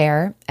emotional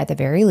affair, at the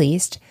very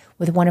least,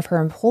 with one of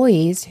her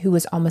employees who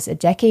was almost a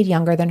decade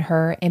younger than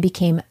her and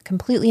became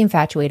completely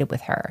infatuated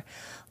with her,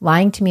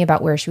 lying to me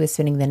about where she was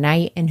spending the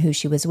night and who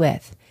she was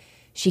with.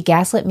 She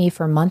gaslit me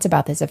for months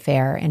about this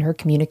affair and her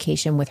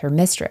communication with her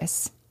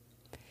mistress."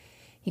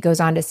 He goes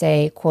on to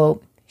say,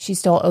 quote, "She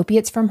stole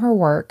opiates from her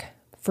work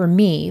for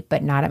me,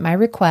 but not at my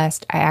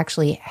request. I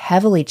actually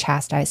heavily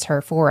chastised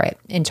her for it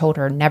and told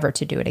her never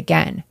to do it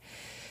again.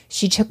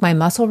 She took my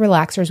muscle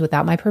relaxers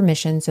without my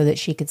permission so that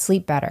she could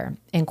sleep better."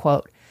 End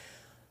quote.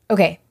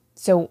 Okay,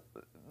 so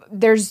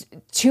there's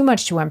too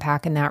much to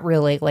unpack in that,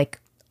 really.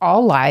 Like,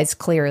 all lies,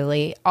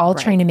 clearly, all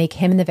right. Trying to make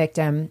him the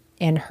victim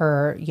and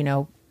her,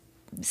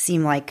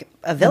 seem like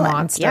a villain.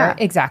 Monster. Yeah.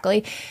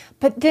 Exactly.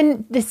 But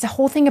then this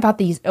whole thing about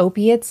these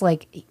opiates,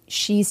 like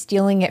she's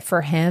stealing it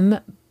for him,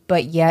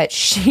 but yet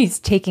she's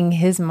taking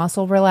his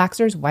muscle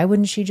relaxers. Why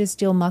wouldn't she just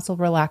steal muscle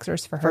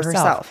relaxers for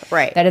herself?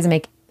 Right. That doesn't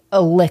make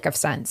a lick of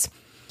sense.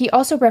 He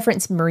also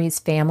referenced Marie's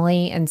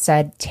family and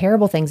said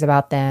terrible things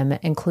about them,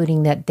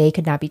 including that they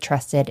could not be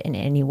trusted in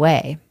any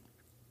way.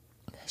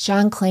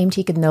 Sean claimed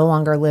he could no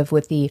longer live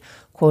with the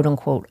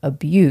quote-unquote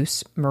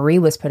abuse Marie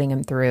was putting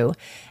him through,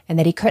 and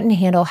that he couldn't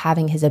handle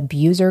having his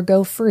abuser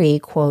go free,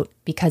 quote,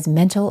 "because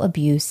mental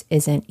abuse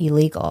isn't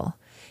illegal,"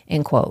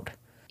 end quote.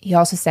 He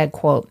also said,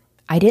 quote,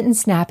 "I didn't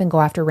snap and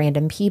go after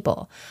random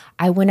people.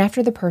 I went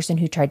after the person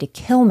who tried to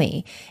kill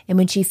me, and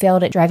when she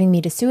failed at driving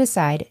me to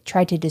suicide,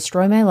 tried to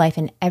destroy my life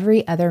in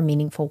every other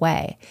meaningful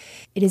way.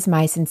 It is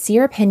my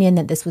sincere opinion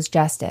that this was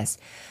justice,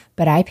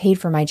 but I paid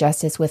for my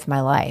justice with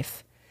my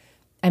life.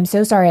 I'm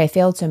so sorry I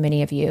failed so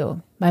many of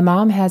you. My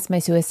mom has my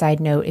suicide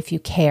note if you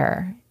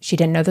care. She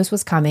didn't know this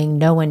was coming.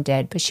 No one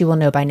did, but she will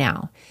know by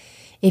now.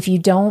 If you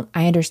don't,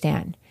 I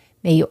understand.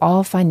 May you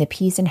all find the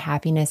peace and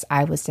happiness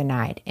I was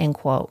denied," end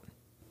quote.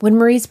 When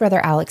Marie's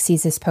brother Alex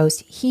sees this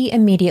post, he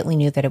immediately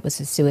knew that it was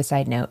a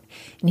suicide note,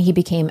 and he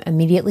became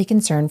immediately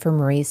concerned for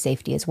Marie's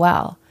safety as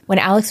well. When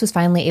Alex was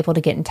finally able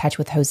to get in touch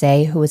with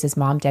Jose, who was his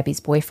mom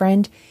Debbie's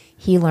boyfriend,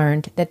 he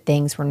learned that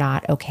things were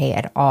not okay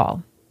at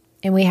all.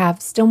 And we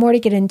have still more to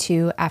get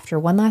into after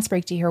one last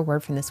break to hear a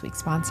word from this week's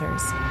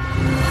sponsors.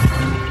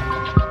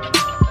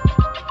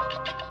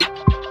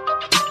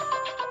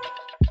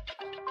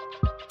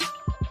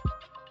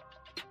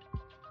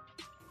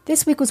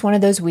 This week was one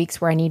of those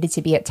weeks where I needed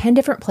to be at 10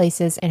 different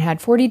places and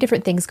had 40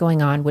 different things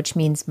going on, which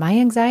means my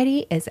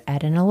anxiety is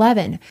at an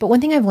 11. But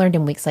one thing I've learned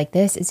in weeks like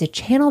this is to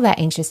channel that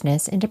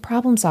anxiousness into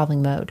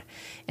problem-solving mode.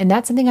 And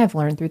that's something I've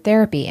learned through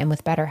therapy and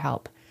with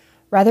BetterHelp.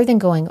 Rather than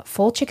going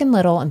full Chicken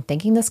Little and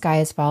thinking the sky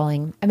is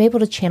falling, I'm able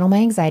to channel my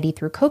anxiety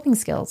through coping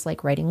skills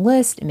like writing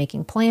lists and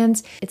making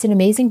plans. It's an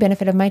amazing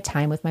benefit of my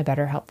time with my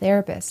BetterHelp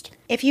therapist.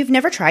 If you've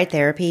never tried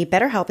therapy,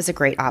 BetterHelp is a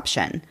great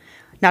option.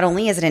 Not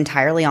only is it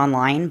entirely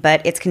online, but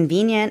it's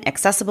convenient,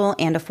 accessible,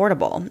 and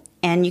affordable.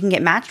 And you can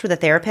get matched with a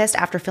therapist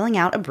after filling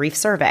out a brief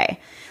survey.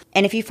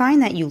 And if you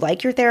find that you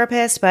like your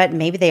therapist, but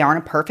maybe they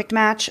aren't a perfect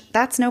match,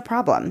 that's no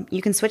problem.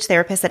 You can switch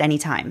therapists at any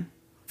time.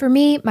 For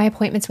me, my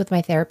appointments with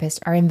my therapist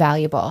are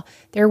invaluable.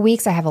 There are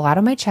weeks I have a lot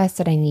on my chest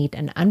that I need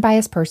an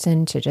unbiased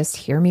person to just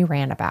hear me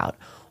rant about.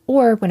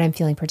 Or when I'm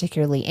feeling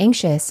particularly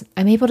anxious,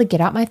 I'm able to get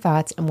out my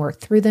thoughts and work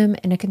through them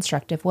in a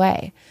constructive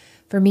way.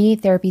 For me,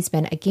 therapy's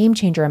been a game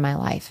changer in my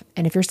life.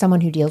 And if you're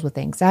someone who deals with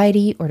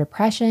anxiety or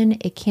depression,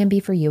 it can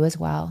be for you as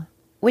well.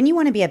 When you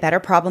want to be a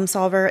better problem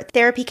solver,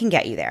 therapy can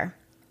get you there.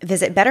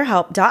 Visit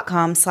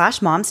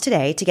betterhelp.com/moms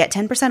today to get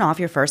 10% off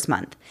your first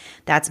month.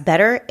 That's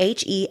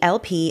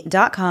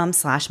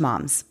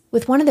betterhelp.com/moms.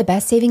 With one of the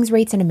best savings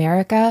rates in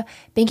America,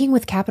 banking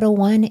with Capital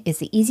One is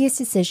the easiest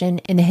decision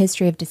in the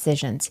history of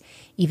decisions,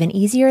 even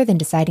easier than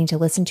deciding to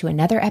listen to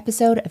another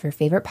episode of your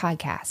favorite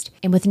podcast.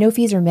 And with no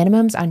fees or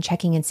minimums on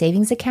checking and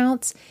savings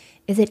accounts,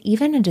 is it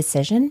even a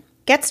decision?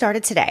 Get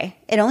started today.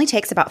 It only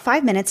takes about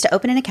 5 minutes to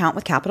open an account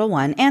with Capital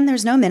One, and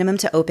there's no minimum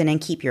to open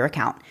and keep your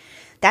account.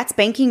 That's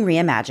banking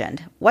reimagined.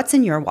 What's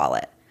in your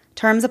wallet?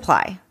 Terms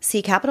apply.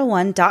 See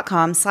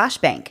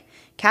CapitalOne.com/bank.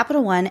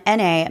 Capital One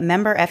NA,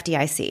 member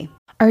FDIC.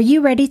 Are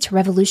you ready to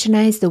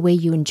revolutionize the way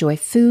you enjoy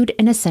food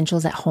and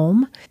essentials at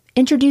home?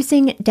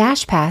 Introducing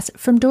Dash Pass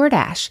from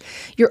DoorDash,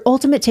 your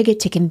ultimate ticket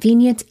to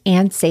convenience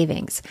and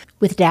savings.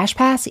 With Dash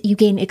Pass, you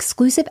gain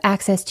exclusive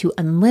access to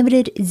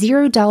unlimited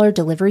 $0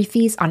 delivery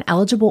fees on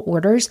eligible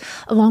orders,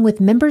 along with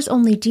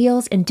members-only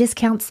deals and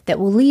discounts that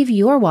will leave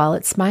your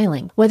wallet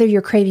smiling. Whether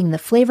you're craving the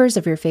flavors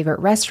of your favorite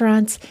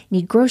restaurants,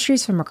 need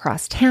groceries from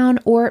across town,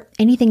 or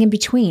anything in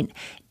between,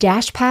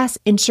 Dash Pass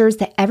ensures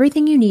that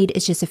everything you need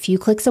is just a few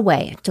clicks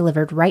away,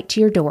 delivered right to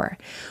your door.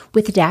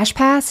 With Dash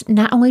Pass,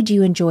 not only do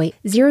you enjoy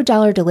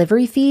 $0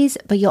 delivery fees,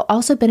 but you'll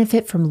also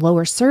benefit from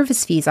lower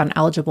service fees on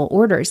eligible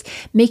orders,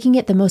 making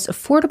it the most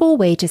affordable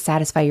way to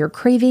satisfy your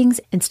cravings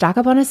and stock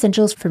up on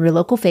essentials from your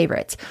local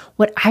favorites.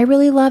 What I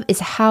really love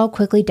is how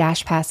quickly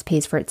Dash Pass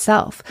pays for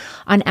itself.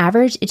 On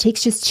average, it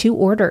takes just 2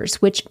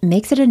 orders, which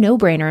makes it a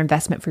no-brainer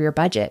investment for your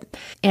budget.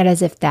 And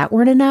as if that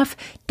weren't enough,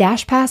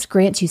 Dash Pass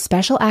grants you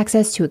special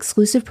access to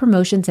exclusive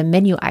promotions and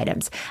menu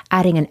items,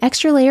 adding an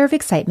extra layer of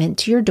excitement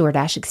to your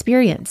DoorDash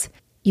experience.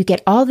 You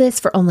get all this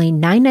for only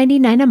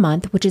 $9.99 a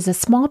month, which is a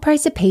small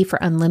price to pay for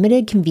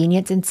unlimited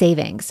convenience and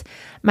savings.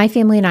 My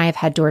family and I have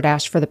had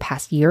DoorDash for the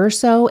past year or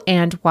so,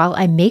 and while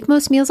I make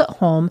most meals at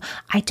home,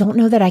 I don't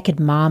know that I could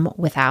mom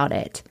without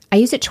it. I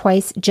used it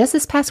twice just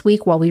this past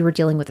week while we were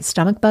dealing with a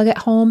stomach bug at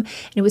home,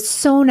 and it was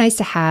so nice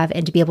to have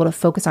and to be able to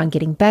focus on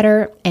getting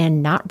better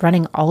and not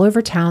running all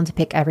over town to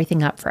pick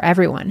everything up for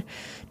everyone.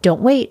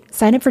 Don't wait.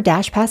 Sign up for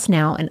Dash Pass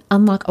now and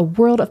unlock a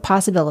world of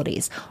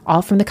possibilities,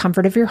 all from the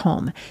comfort of your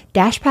home.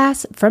 Dash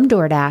Pass from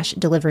DoorDash,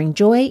 delivering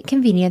joy,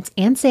 convenience,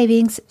 and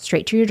savings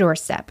straight to your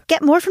doorstep.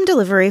 Get more from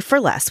delivery for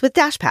less with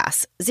Dash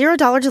Pass.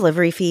 $0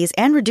 delivery fees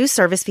and reduced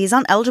service fees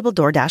on eligible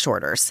DoorDash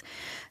orders.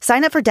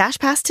 Sign up for Dash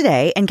Pass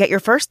today and get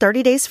your first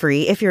 30 days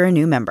free if you're a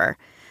new member.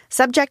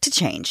 Subject to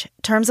change.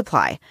 Terms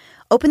apply.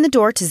 Open the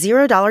door to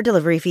 $0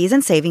 delivery fees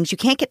and savings you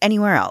can't get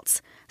anywhere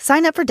else.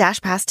 Sign up for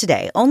Dash Pass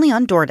today only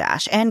on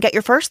DoorDash and get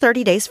your first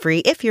 30 days free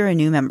if you're a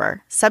new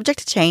member. Subject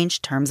to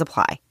change. Terms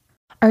apply.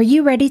 Are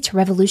you ready to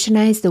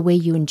revolutionize the way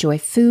you enjoy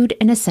food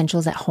and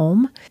essentials at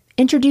home?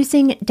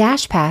 Introducing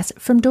Dash Pass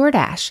from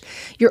DoorDash,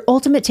 your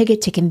ultimate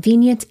ticket to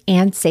convenience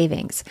and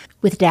savings.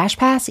 With Dash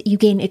Pass, you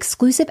gain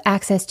exclusive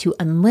access to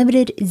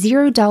unlimited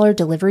 $0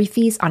 delivery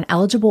fees on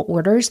eligible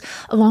orders,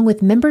 along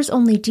with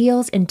members-only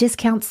deals and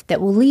discounts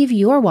that will leave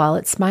your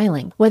wallet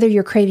smiling. Whether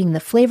you're craving the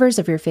flavors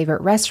of your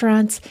favorite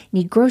restaurants,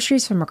 need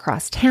groceries from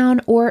across town,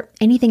 or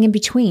anything in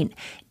between,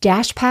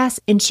 Dash Pass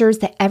ensures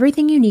that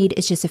everything you need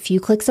is just a few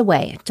clicks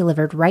away,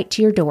 delivered right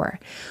to your door.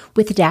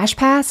 With Dash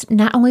Pass,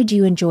 not only do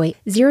you enjoy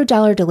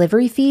 $0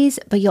 delivery fees,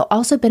 but you'll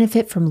also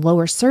benefit from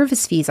lower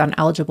service fees on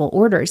eligible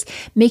orders,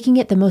 making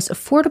it the most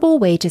affordable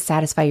way to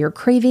satisfy your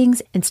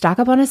cravings and stock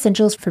up on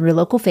essentials from your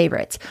local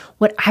favorites.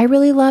 What I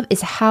really love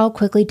is how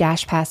quickly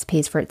Dash Pass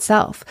pays for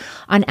itself.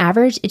 On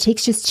average, it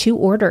takes just 2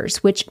 orders,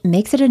 which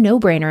makes it a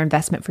no-brainer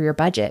investment for your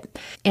budget.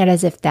 And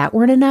as if that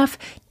weren't enough,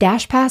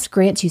 Dash Pass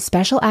grants you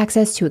special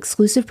access to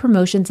exclusive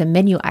promotions and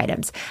menu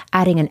items,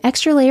 adding an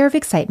extra layer of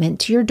excitement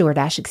to your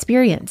DoorDash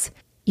experience.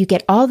 You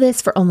get all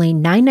this for only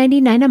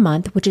 $9.99 a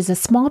month, which is a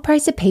small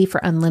price to pay for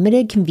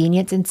unlimited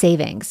convenience and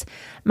savings.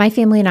 My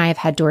family and I have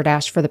had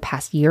DoorDash for the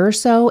past year or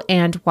so,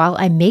 and while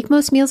I make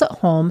most meals at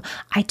home,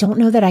 I don't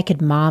know that I could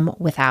mom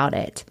without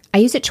it. I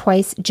used it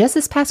twice just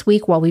this past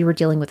week while we were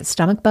dealing with a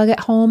stomach bug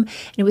at home,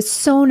 and it was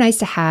so nice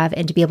to have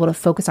and to be able to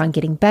focus on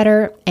getting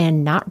better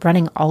and not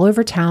running all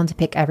over town to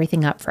pick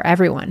everything up for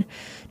everyone.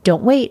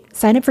 Don't wait.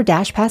 Sign up for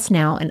Dash Pass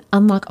now and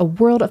unlock a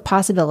world of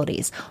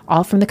possibilities,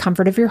 all from the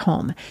comfort of your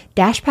home.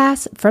 Dash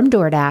Pass from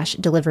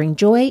DoorDash, delivering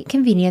joy,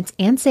 convenience,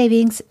 and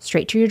savings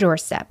straight to your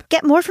doorstep.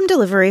 Get more from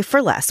delivery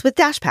for less with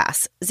Dash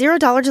Pass.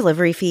 $0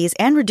 delivery fees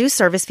and reduced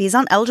service fees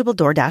on eligible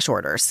DoorDash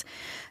orders.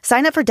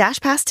 Sign up for Dash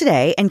Pass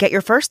today and get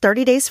your first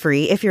 30 days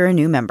free if you're a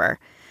new member.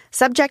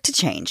 Subject to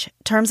change.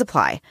 Terms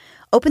apply.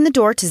 Open the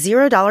door to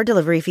 $0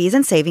 delivery fees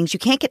and savings you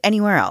can't get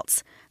anywhere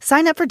else.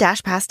 Sign up for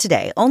Dash Pass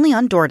today, only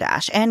on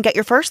DoorDash, and get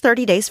your first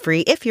 30 days free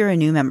if you're a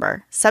new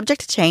member.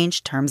 Subject to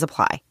change. Terms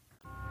apply.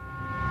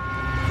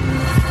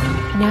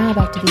 Now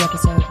back to the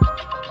episode.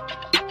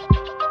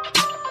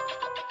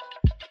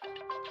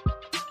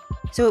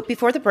 So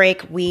before the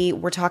break, we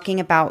were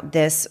talking about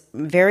this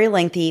very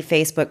lengthy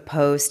Facebook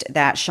post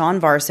that Sean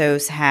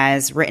Varsos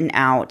has written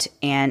out,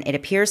 and it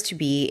appears to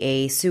be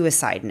a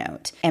suicide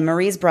note. And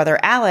Marie's brother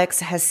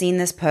Alex has seen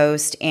this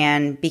post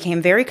and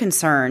became very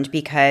concerned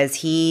because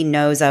he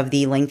knows of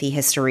the lengthy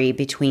history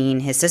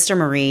between his sister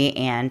Marie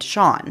and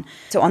Sean.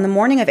 So on the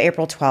morning of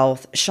April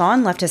 12th,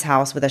 Sean left his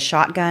house with a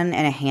shotgun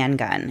and a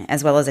handgun,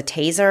 as well as a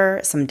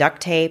taser, some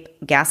duct tape,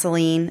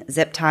 gasoline,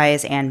 zip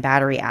ties, and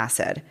battery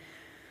acid.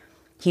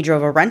 He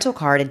drove a rental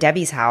car to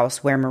Debbie's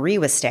house where Marie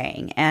was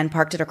staying and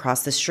parked it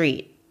across the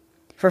street.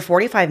 For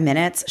 45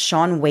 minutes,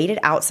 Sean waited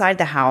outside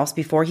the house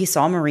before he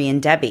saw Marie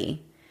and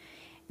Debbie.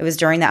 It was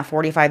during that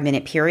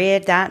 45-minute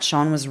period that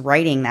Sean was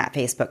writing that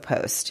Facebook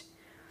post.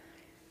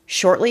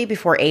 Shortly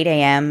before 8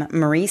 a.m.,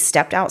 Marie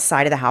stepped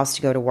outside of the house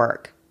to go to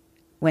work.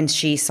 When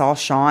she saw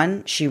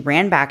Sean, she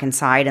ran back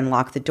inside and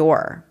locked the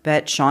door,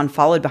 but Sean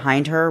followed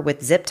behind her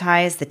with zip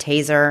ties, the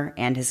taser,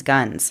 and his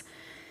guns.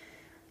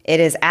 It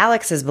is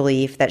Alex's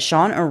belief that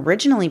Sean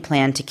originally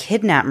planned to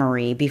kidnap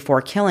Marie before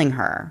killing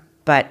her,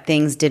 but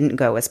things didn't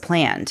go as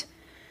planned.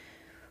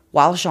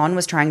 While Sean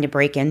was trying to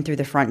break in through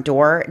the front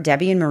door,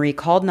 Debbie and Marie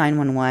called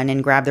 911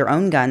 and grabbed their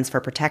own guns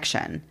for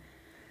protection.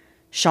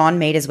 Sean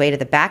made his way to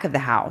the back of the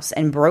house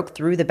and broke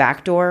through the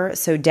back door,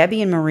 so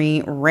Debbie and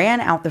Marie ran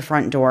out the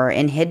front door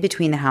and hid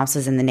between the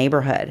houses in the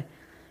neighborhood.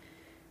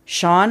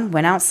 Sean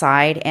went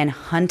outside and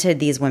hunted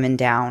these women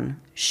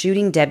down,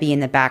 shooting Debbie in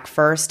the back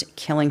first,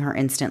 killing her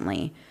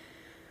instantly.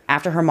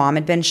 After her mom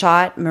had been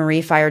shot,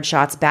 Marie fired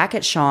shots back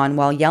at Sean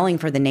while yelling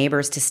for the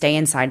neighbors to stay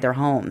inside their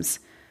homes.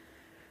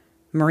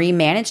 Marie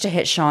managed to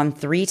hit Sean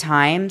 3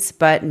 times,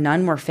 but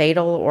none were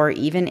fatal or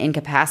even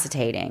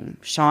incapacitating.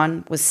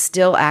 Sean was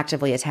still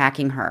actively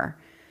attacking her.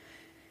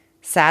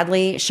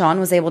 Sadly, Sean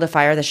was able to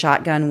fire the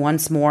shotgun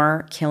once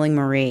more, killing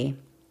Marie.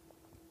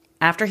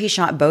 After he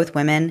shot both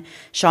women,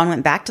 Sean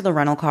went back to the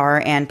rental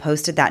car and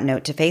posted that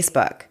note to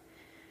Facebook.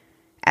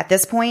 At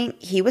this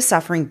point, he was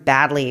suffering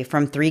badly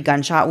from 3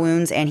 gunshot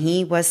wounds and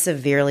he was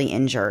severely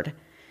injured.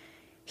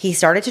 He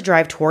started to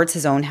drive towards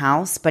his own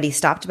house, but he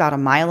stopped about a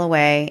mile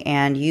away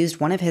and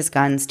used one of his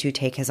guns to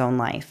take his own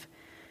life.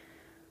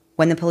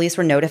 When the police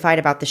were notified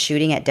about the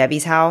shooting at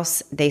Debbie's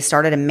house, they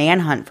started a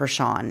manhunt for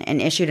Sean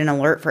and issued an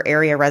alert for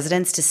area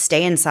residents to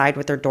stay inside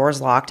with their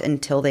doors locked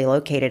until they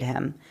located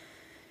him.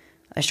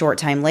 A short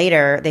time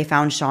later, they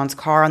found Sean's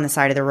car on the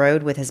side of the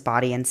road with his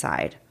body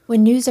inside.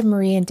 When news of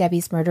Marie and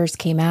Debbie's murders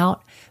came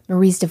out,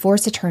 Marie's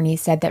divorce attorney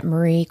said that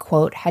Marie,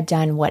 quote, had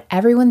done what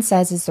everyone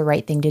says is the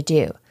right thing to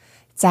do.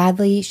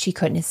 Sadly, she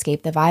couldn't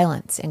escape the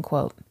violence, end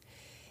quote.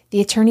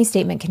 The attorney's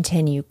statement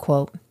continued,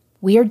 quote,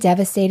 "We are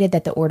devastated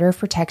that the order of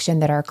protection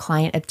that our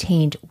client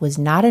obtained was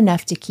not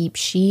enough to keep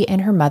she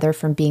and her mother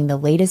from being the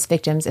latest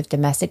victims of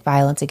domestic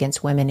violence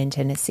against women in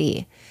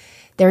Tennessee.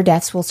 Their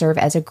deaths will serve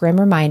as a grim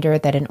reminder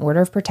that an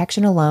order of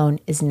protection alone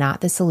is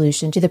not the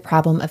solution to the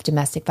problem of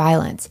domestic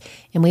violence,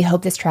 and we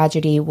hope this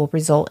tragedy will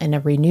result in a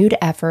renewed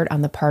effort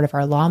on the part of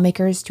our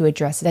lawmakers to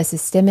address the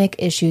systemic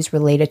issues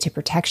related to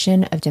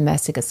protection of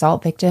domestic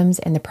assault victims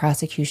and the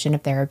prosecution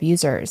of their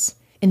abusers."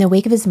 In the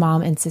wake of his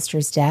mom and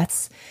sister's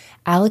deaths,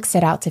 Alex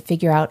set out to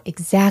figure out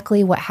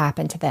exactly what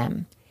happened to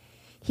them.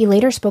 He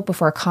later spoke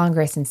before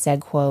Congress and said,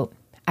 quote,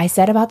 "I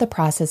set about the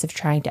process of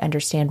trying to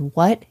understand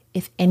what,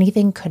 if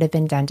anything, could have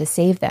been done to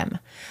save them.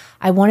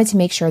 I wanted to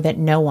make sure that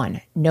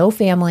no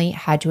family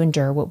had to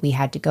endure what we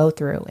had to go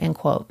through," end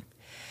quote.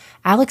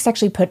 Alex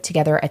actually put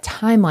together a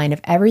timeline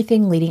of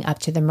everything leading up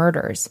to the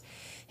murders.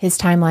 His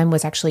timeline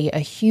was actually a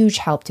huge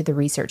help to the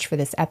research for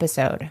this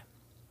episode.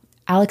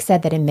 Alex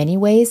said that in many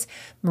ways,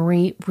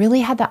 Marie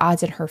really had the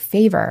odds in her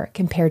favor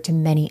compared to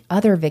many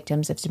other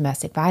victims of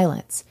domestic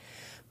violence.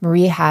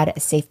 Marie had a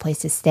safe place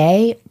to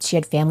stay, she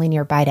had family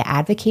nearby to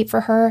advocate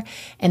for her,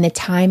 and the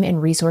time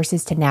and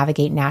resources to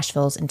navigate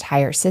Nashville's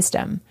entire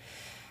system.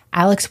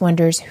 Alex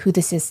wonders who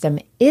the system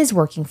is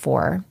working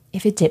for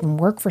if it didn't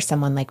work for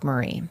someone like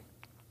Marie.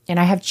 And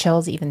I have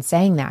chills even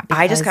saying that.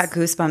 I just got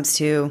goosebumps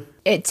too.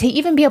 To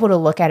even be able to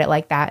look at it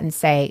like that and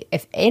say,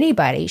 if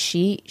anybody,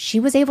 she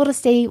was able to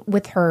stay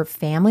with her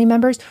family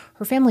members.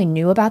 Her family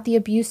knew about the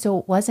abuse, so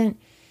it wasn't.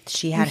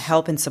 She had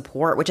help and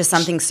support, which is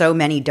something so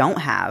many don't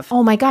have.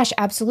 Oh my gosh,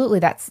 absolutely.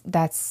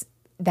 That's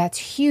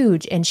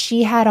huge. And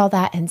she had all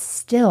that and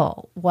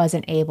still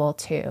wasn't able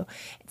to.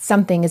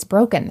 Something is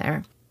broken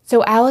there.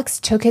 So Alex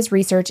took his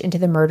research into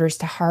the murders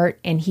to heart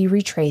and he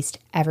retraced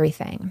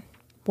everything.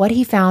 What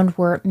he found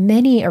were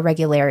many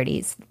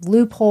irregularities,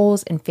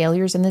 loopholes, and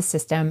failures in the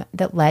system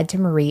that led to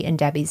Marie and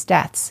Debbie's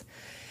deaths.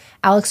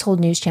 Alex told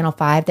News Channel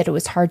 5 that it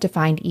was hard to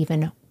find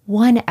even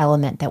one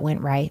element that went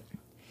right.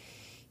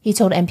 He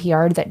told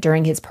NPR that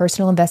during his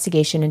personal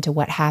investigation into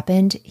what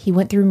happened, he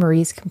went through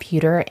Marie's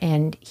computer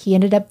and he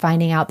ended up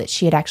finding out that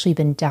she had actually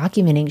been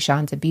documenting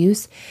Sean's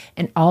abuse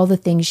and all the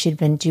things she'd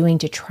been doing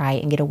to try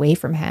and get away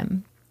from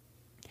him.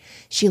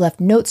 She left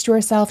notes to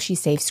herself, she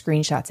saved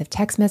screenshots of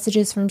text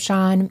messages from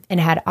Sean, and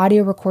had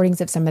audio recordings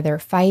of some of their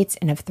fights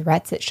and of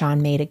threats that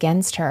Sean made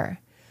against her.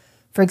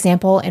 For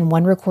example, in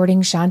one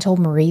recording, Sean told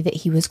Marie that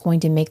he was going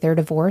to make their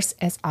divorce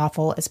as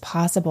awful as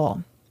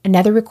possible.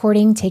 Another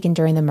recording taken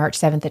during the March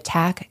 7th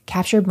attack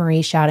captured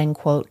Marie shouting,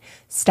 quote,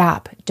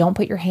 "Stop, don't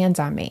put your hands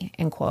on me,"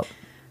 end quote.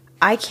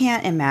 I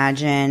can't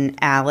imagine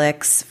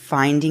Alex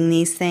finding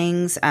these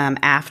things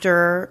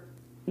after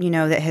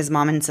that his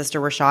mom and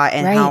sister were shot,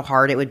 and how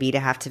hard it would be to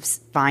have to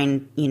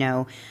find,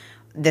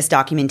 this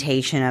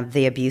documentation of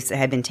the abuse that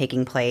had been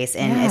taking place,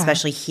 and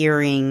especially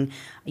hearing,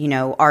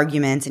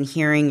 arguments and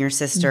hearing your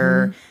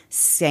sister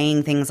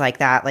saying things like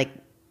that, like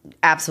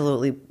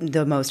absolutely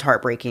the most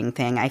heartbreaking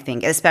thing, I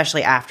think,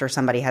 especially after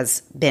somebody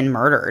has been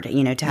murdered,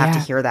 to have to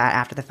hear that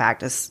after the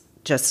fact is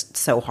just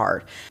so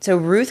hard. So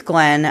Ruth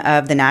Glenn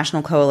of the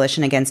National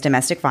Coalition Against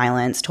Domestic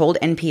Violence told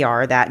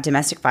NPR that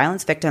domestic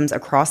violence victims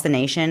across the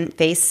nation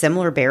face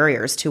similar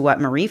barriers to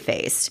what Marie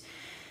faced.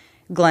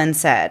 Glenn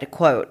said,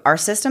 quote, "Our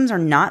systems are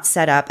not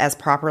set up as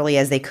properly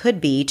as they could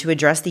be to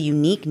address the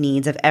unique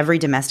needs of every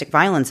domestic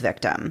violence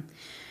victim."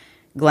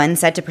 Glenn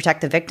said to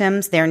protect the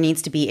victims, there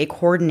needs to be a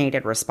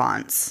coordinated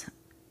response.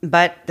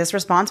 But this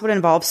response would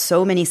involve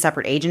so many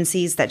separate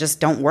agencies that just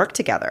don't work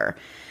together.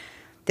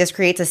 This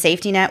creates a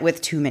safety net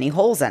with too many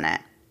holes in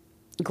it.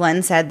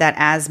 Glenn said that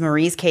as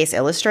Marie's case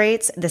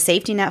illustrates, the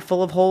safety net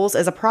full of holes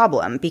is a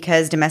problem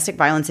because domestic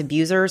violence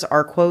abusers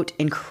are, quote,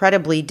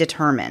 incredibly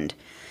determined.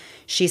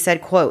 She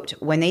said, quote,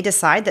 "When they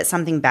decide that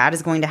something bad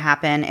is going to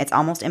happen, it's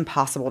almost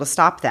impossible to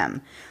stop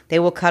them. They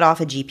will cut off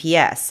a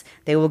GPS.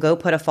 They will go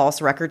put a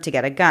false record to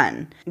get a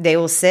gun. They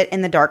will sit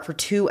in the dark for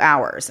 2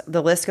 hours.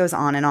 The list goes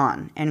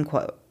on, end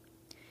quote.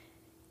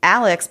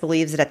 Alex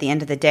believes that at the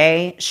end of the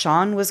day,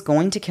 Sean was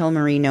going to kill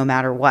Marie no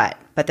matter what,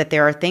 but that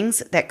there are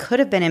things that could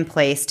have been in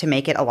place to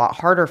make it a lot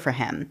harder for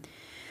him.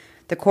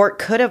 The court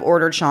could have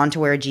ordered Sean to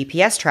wear a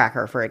GPS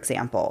tracker, for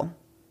example.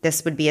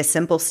 This would be a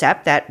simple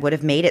step that would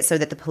have made it so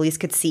that the police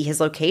could see his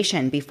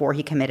location before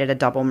he committed a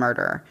double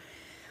murder.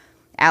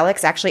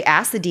 Alex actually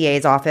asked the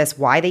DA's office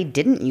why they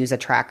didn't use a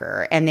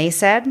tracker, and they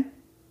said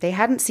they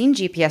hadn't seen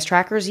GPS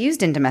trackers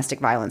used in domestic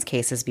violence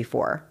cases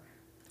before.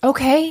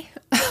 Okay.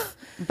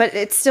 But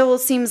it still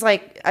seems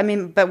like,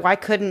 but why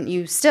couldn't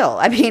you still?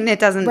 It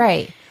doesn't.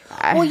 Right.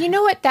 Well, you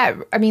know what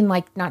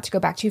not to go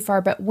back too far,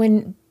 but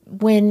when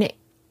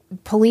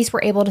police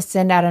were able to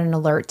send out an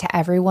alert to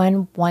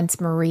everyone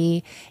once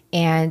Marie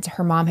and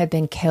her mom had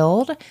been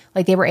killed,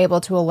 like they were able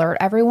to alert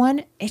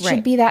everyone, it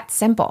should be that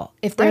simple.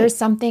 If there's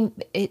something,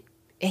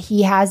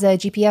 he has a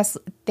GPS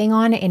thing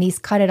on and he's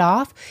cut it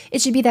off,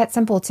 it should be that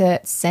simple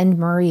to send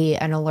Marie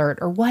an alert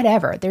or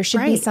whatever. There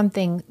should be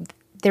something.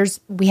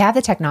 We have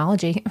the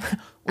technology.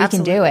 We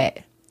can do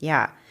it.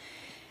 Yeah.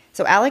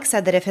 So Alex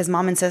said that if his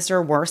mom and sister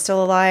were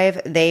still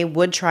alive, they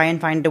would try and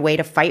find a way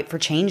to fight for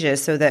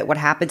changes so that what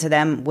happened to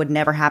them would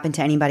never happen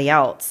to anybody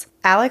else.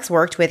 Alex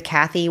worked with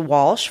Kathy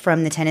Walsh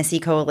from the Tennessee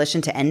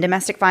Coalition to End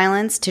Domestic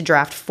Violence to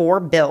draft 4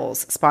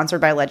 bills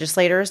sponsored by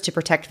legislators to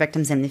protect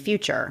victims in the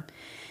future.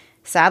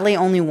 Sadly,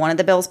 only one of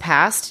the bills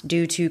passed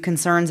due to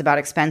concerns about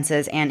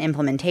expenses and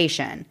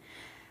implementation.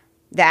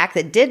 The act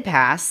that did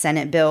pass,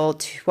 Senate Bill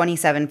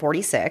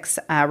 2746,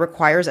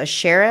 requires a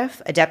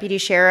sheriff, a deputy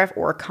sheriff,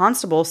 or a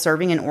constable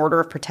serving an order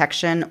of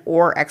protection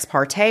or ex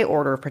parte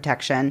order of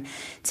protection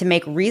to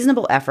make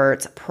reasonable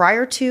efforts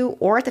prior to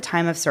or at the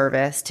time of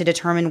service to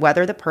determine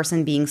whether the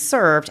person being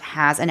served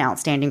has an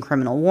outstanding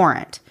criminal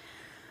warrant.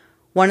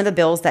 One of the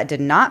bills that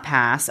did not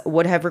pass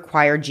would have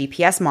required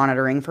GPS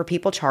monitoring for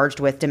people charged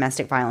with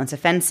domestic violence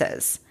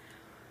offenses.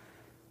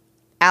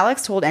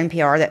 Alex told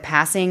NPR that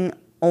passing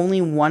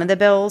only one of the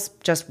bills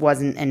just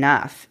wasn't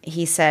enough.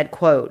 He said,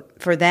 quote,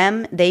 "For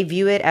them, they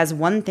view it as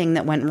one thing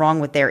that went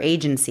wrong with their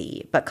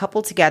agency, but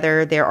coupled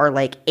together, there are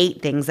like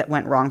 8 things that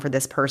went wrong for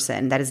this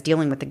person that is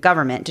dealing with the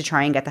government to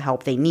try and get the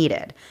help they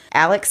needed."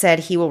 Alex said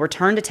he will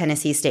return to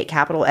Tennessee's state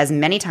capitol as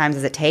many times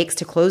as it takes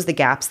to close the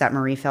gaps that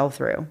Marie fell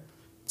through.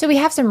 So we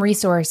have some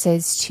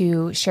resources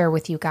to share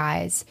with you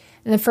guys.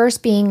 And the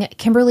first being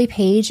Kimberly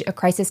Page, a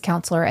crisis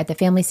counselor at the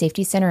Family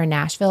Safety Center in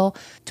Nashville,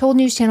 told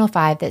News Channel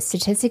 5 that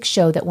statistics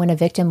show that when a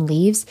victim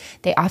leaves,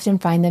 they often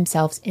find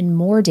themselves in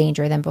more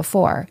danger than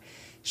before.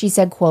 She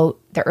said,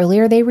 quote, "The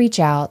earlier they reach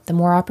out, the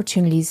more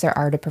opportunities there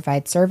are to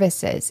provide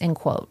services," end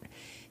quote.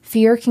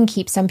 Fear can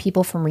keep some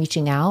people from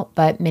reaching out,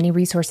 but many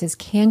resources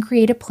can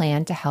create a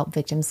plan to help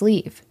victims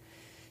leave.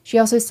 She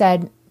also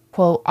said,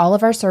 quote, "All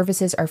of our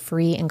services are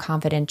free and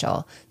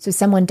confidential, so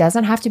someone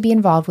doesn't have to be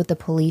involved with the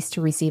police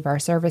to receive our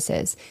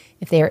services.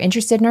 If they are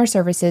interested in our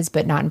services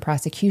but not in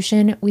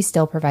prosecution, we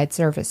still provide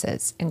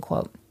services," end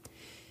quote.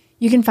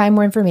 You can find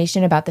more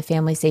information about the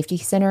Family Safety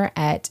Center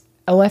at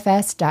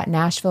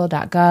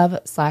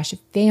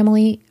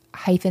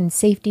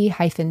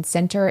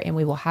ofs.nashville.gov/family-safety-center, and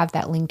we will have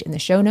that linked in the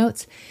show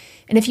notes.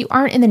 And if you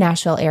aren't in the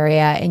Nashville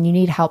area and you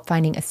need help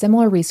finding a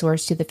similar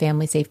resource to the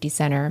Family Safety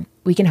Center,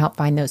 we can help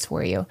find those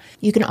for you.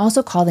 You can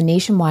also call the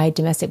nationwide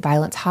domestic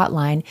violence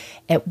hotline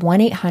at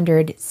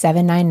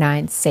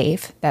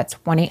 1-800-799-SAFE. That's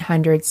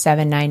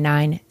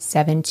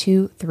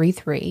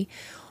 1-800-799-7233.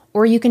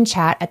 Or you can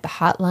chat at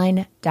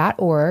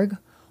thehotline.org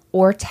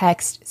or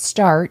text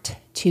START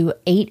to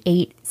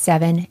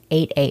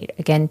 88788.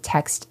 Again,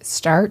 text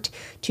START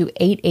to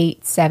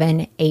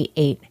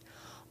 88788.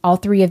 All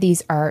three of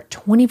these are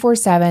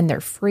 24/7, they're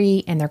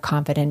free, and they're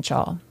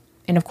confidential.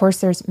 And of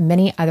course, there's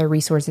many other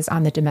resources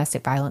on the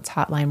Domestic Violence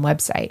Hotline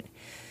website.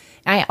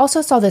 And I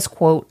also saw this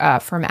quote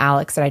from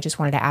Alex that I just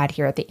wanted to add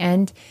here at the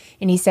end.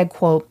 And he said,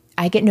 quote,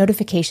 "I get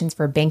notifications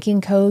for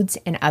banking codes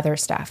and other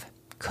stuff.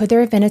 Could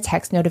there have been a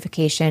text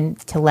notification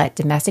to let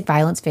domestic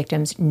violence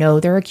victims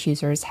know their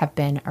accusers have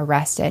been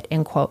arrested,"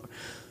 end quote.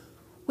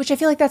 Which I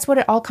feel like that's what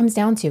it all comes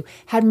down to.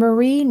 Had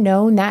Marie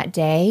known that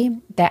day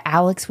that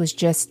Alex was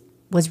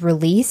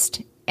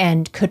released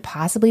and could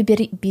possibly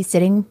be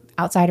sitting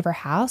outside of her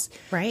house,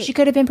 right, she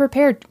could have been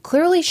prepared.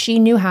 Clearly, she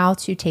knew how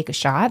to take a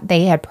shot.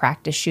 They had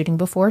practiced shooting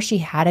before. She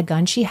had a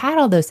gun. She had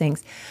all those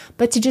things.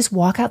 But to just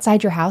walk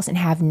outside your house and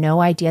have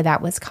no idea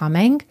that was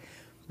coming,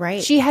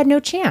 right, she had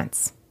no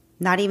chance.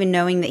 Not even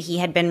knowing that he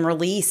had been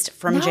released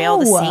from jail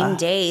the same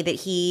day that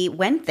he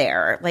went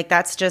there. Like,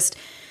 that's just...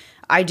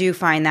 I do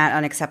find that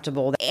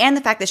unacceptable. And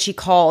the fact that she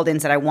called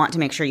and said, "I want to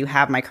make sure you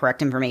have my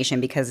correct information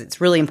because it's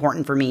really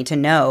important for me to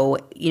know,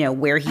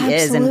 where he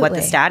is and what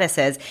the status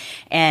is."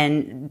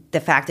 And the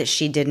fact that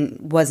she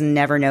was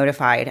never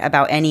notified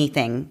about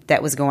anything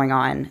that was going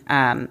on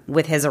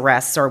with his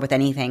arrests or with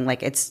anything.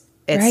 Like, it's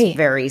right.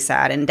 Very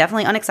sad and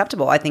definitely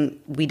unacceptable. I think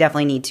we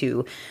definitely need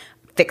to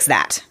fix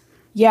that.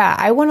 Yeah,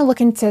 I want to look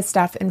into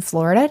stuff in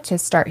Florida to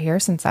start here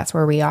since that's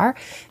where we are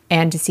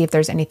and to see if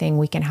there's anything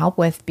we can help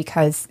with,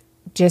 because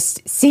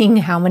just seeing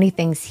how many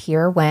things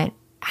here went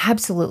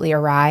absolutely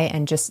awry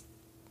and just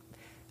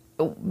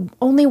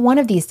only one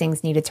of these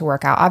things needed to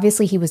work out.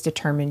 Obviously, he was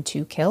determined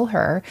to kill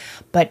her,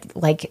 but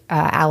like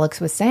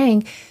Alex was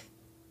saying,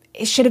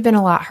 it should have been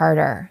a lot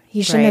harder.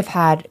 He shouldn't have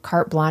had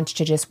carte blanche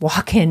to just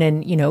walk in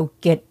and,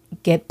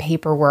 get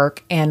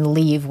paperwork and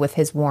leave with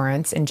his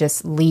warrants and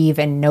just leave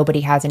and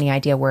nobody has any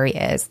idea where he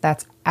is.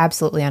 That's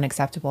absolutely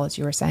unacceptable, as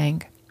you were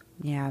saying.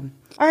 Yeah.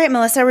 All right,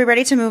 Melissa, are we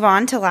ready to move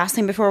on to last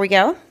thing before we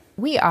go?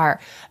 We are.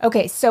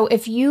 Okay, so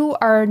if you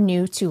are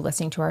new to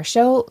listening to our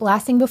show,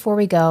 last thing before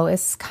we go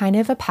is kind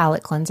of a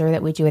palate cleanser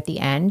that we do at the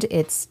end.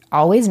 It's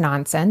always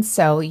nonsense,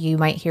 so you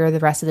might hear the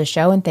rest of the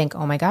show and think,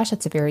 oh my gosh,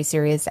 that's a very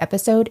serious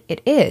episode.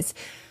 It is.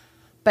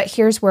 But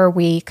here's where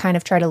we kind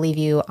of try to leave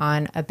you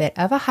on a bit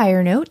of a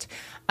higher note.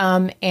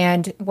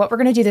 And what we're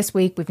going to do this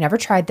week, we've never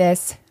tried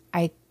this.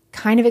 I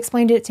kind of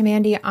explained it to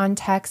Mandy on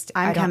text.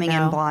 I'm coming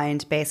in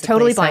blind, basically.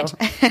 Totally blind.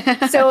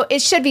 So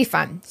it should be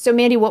fun. So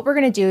Mandy, what we're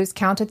going to do is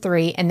count to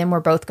 3, and then we're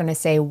both going to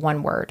say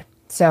one word.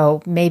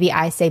 So maybe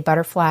I say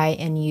butterfly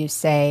and you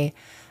say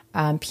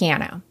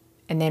piano.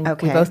 And then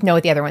we both know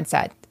what the other one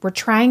said. We're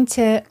trying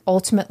to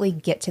ultimately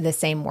get to the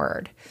same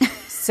word.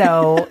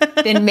 So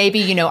then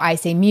maybe, I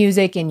say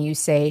music and you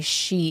say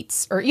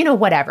sheets or,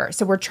 whatever.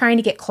 So we're trying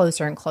to get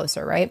closer and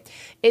closer, right?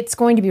 It's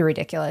going to be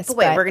ridiculous. But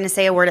wait, we're going to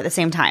say a word at the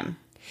same time.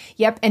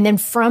 Yep. And then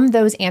from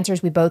those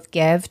answers we both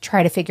give,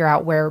 try to figure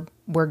out where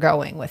we're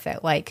going with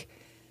it. Like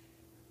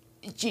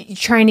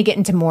trying to get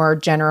into more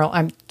general,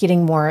 I'm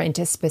getting more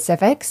into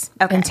specifics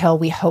until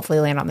we hopefully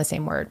land on the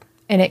same word.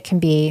 And it can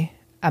be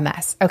a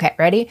mess. Okay,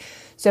 ready?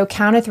 So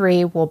count of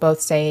 3, we'll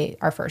both say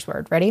our first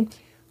word. Ready?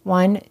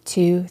 1,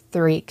 2,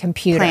 3,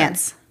 computer.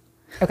 Plants.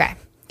 Okay.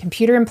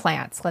 Computer and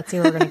plants. Let's see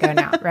where we're going to go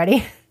now.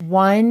 Ready?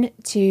 1,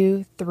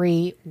 2,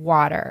 3,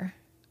 water.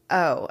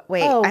 Oh,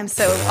 wait. I'm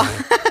so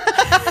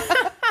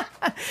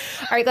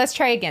All right, let's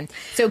try again.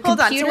 So hold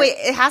on. So wait,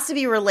 it has to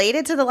be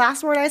related to the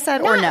last word I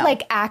said, or no? Not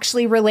like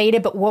actually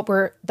related, but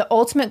the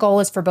ultimate goal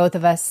is for both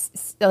of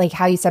us, like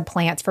how you said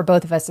plants, for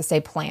both of us to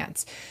say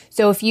plants.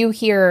 So if you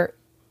hear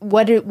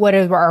what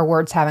do our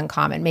words have in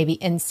common? Maybe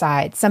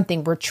inside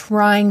something, we're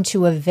trying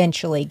to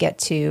eventually get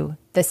to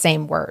the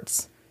same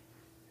words.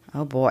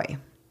 Oh boy.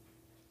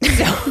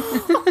 So, all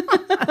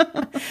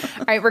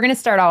right, we're going to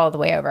start all the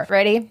way over.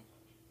 Ready?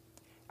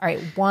 All right,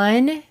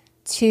 1,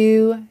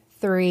 2,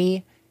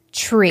 3,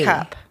 tree.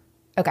 Cup.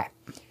 Okay.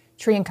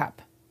 Tree and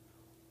cup.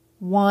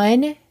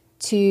 1,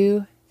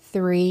 2,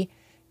 3,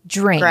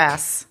 drink.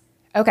 Grass.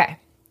 Okay.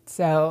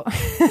 So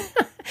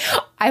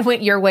I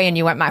went your way and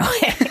you went my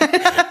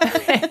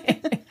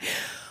way.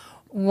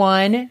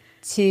 1,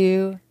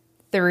 2,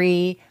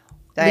 3,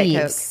 Diet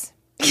leaves.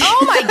 Coke.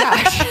 Oh my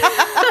gosh.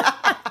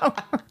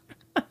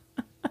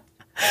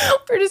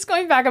 We're just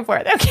going back and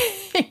forth.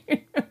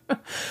 Okay.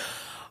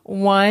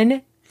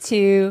 1,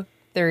 2,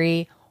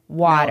 3,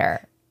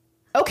 water.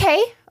 No.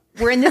 Okay.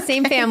 We're in the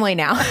same family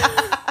now.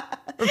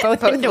 We're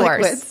both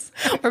indoors. Liquids.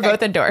 We're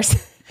both indoors.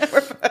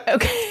 We're both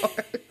okay.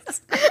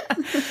 Indoors.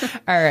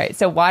 All right.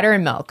 So water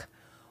and milk.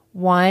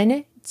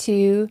 1,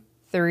 2,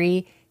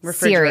 3,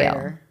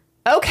 cereal.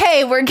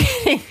 Okay. We're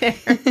getting there.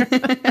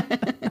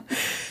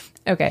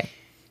 Okay.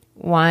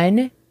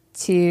 1,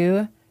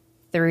 2,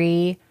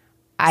 3,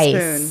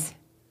 ice. Spoon.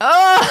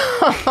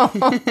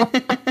 Oh.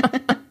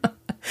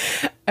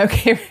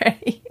 Okay.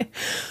 Ready?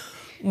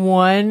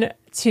 1,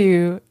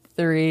 2,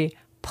 3,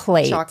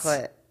 plate.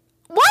 Chocolate.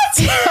 What?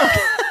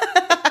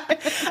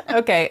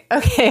 Okay.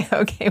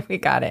 We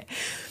got it.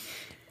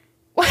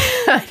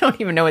 I don't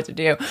even know what to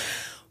do.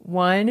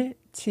 1,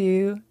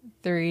 2,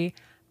 3,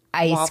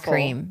 ice Waffle.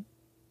 cream.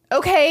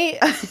 Okay.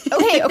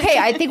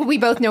 I think we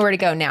both know where to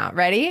go now.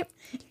 Ready?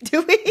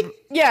 Do we?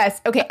 Yes.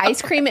 Okay.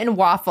 Ice cream and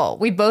waffle.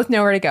 We both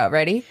know where to go.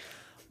 Ready?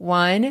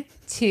 1,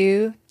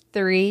 2,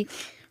 3,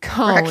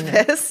 cone.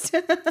 Breakfast.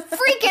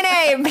 Freaking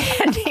A,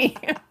 Mandy.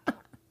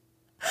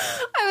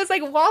 I was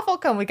like, waffle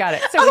cone. We got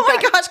it. So oh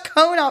my gosh.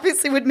 Cone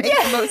obviously would make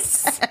the most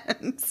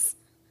sense.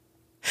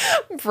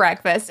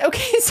 Breakfast.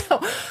 Okay. So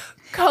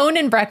cone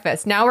and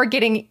breakfast. Now we're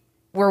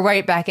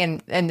right back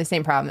in the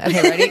same problem.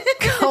 Okay. Ready?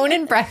 Cone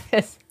and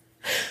breakfast.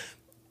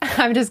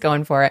 I'm just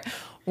going for it.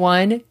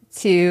 1,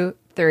 2,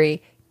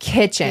 3,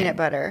 kitchen. Peanut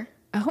butter.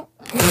 Oh.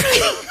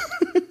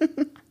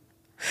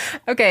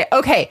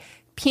 Okay.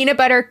 Peanut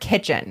butter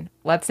kitchen.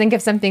 Let's think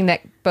of something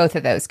that both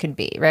of those could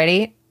be.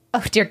 Ready?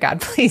 Oh, dear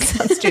God, please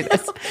let's do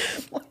this.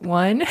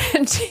 1,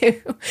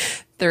 2,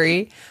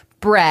 3,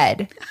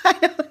 bread. I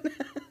don't know.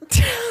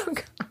 Oh,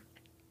 God.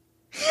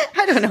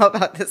 I don't know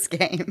about this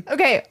game.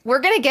 Okay, we're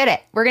going to get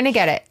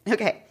it.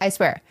 Okay. I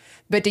swear.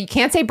 But you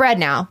can't say bread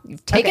now.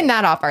 You've taken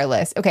that off our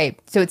list. Okay,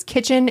 so it's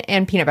kitchen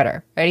and peanut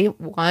butter. Ready?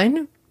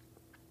 1,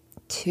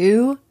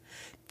 2,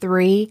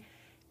 3,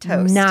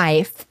 toast.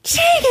 Knife.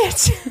 Dang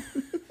it.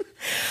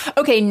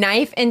 Okay,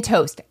 knife and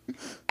toast.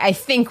 I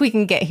think we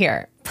can get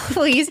here.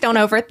 Please don't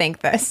overthink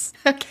this.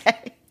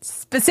 Okay.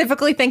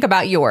 Specifically think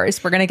about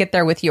yours. We're going to get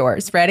there with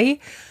yours. Ready?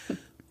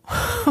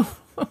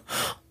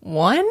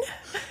 1,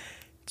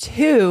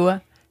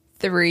 2,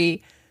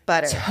 3.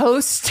 Butter.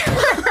 Toaster.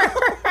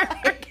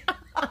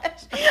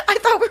 I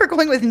thought we were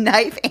going with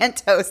knife and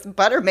toast.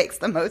 Butter makes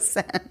the most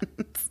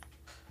sense.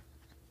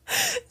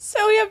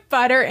 So we have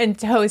butter and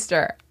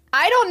toaster.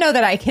 I don't know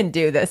that I can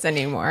do this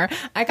anymore.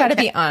 I got to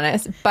be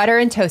honest. Butter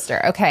and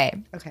toaster.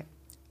 Okay.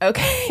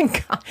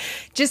 God.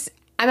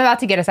 I'm about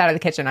to get us out of the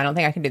kitchen. I don't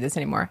think I can do this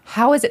anymore.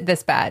 How is it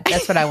this bad?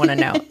 That's what I want to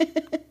know.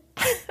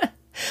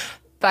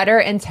 Butter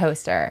and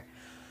toaster.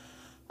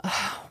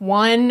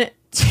 1,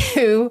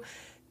 2,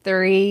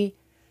 3.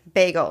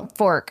 Bagel.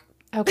 Fork.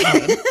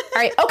 Okay. All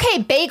right. Okay.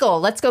 Bagel.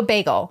 Let's go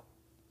bagel.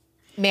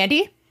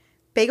 Mandy?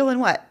 Bagel and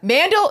what?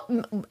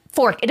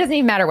 Fork. It doesn't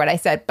even matter what I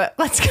said, but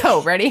let's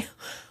go. Ready?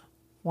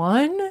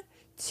 1,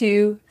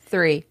 2,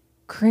 3.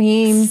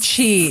 Cream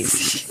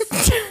cheese.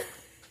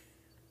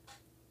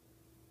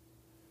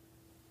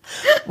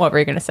 What were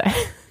you going to say?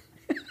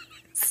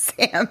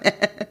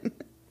 Salmon.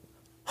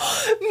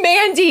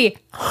 Mandy.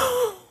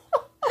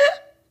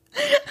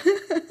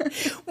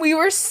 We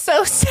were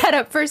so set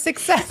up for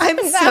success. I'm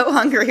so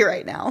hungry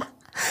right now.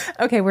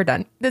 Okay, we're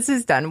done. This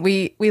is done.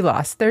 We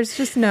lost. There's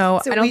just no.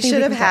 So I don't we think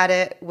should have had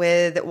it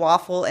with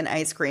waffle and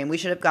ice cream. We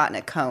should have gotten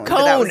a cone. But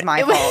Cone. that was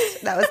my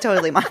fault. That was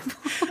totally my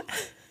fault.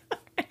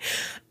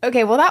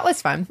 Okay, well, that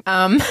was fun.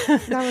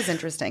 That was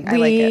interesting. I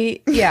like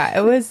it. Yeah,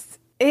 it was.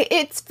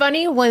 It's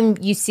funny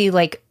when you see,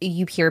 like,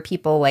 you hear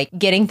people, like,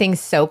 getting things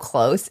so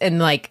close and,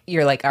 like,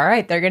 you're like, all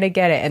right, they're going to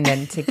get it. And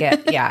then to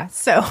get, yeah.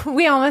 So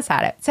we almost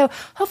had it. So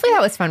hopefully that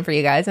was fun for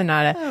you guys and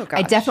not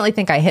I definitely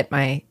think I hit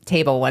my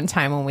table one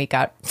time when we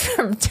got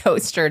from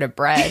toaster to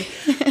bread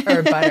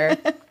or butter.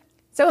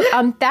 So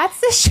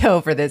that's the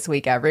show for this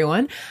week,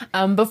 everyone.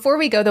 Before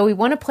we go, though, we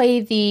want to play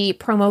the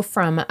promo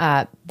from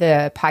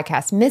the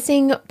podcast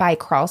Missing by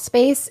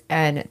Crawlspace,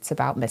 and it's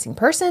about missing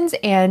persons.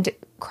 And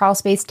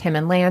Crawlspace, Tim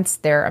and Lance,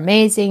 they're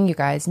amazing. You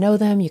guys know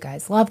them. You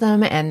guys love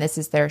them. And this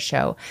is their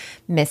show,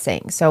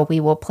 Missing. So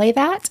we will play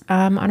that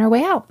on our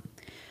way out.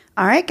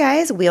 All right,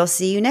 guys. We'll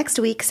see you next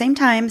week. Same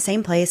time,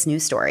 same place, new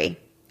story.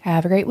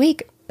 Have a great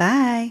week.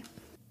 Bye.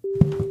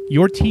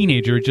 Your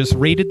teenager just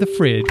raided the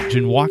fridge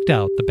and walked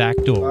out the back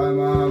door. Hi,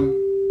 Mom.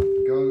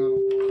 Going on a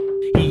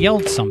walk. He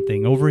yelled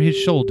something over his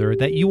shoulder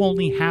that you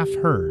only half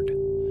heard.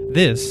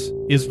 This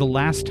is the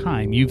last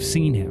time you've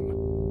seen him.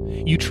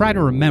 You try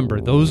to remember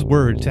those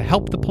words to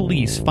help the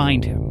police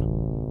find him,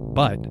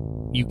 but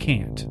you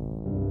can't.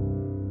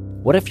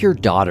 What if your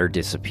daughter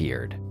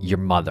disappeared? Your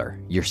mother?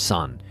 Your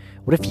son?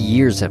 What if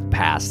years have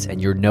passed and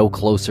you're no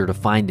closer to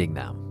finding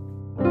them?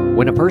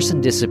 When a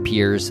person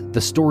disappears, the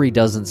story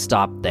doesn't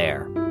stop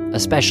there,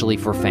 especially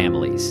for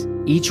families.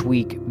 Each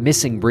week,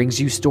 Missing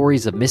brings you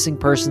stories of missing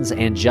persons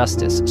and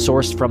justice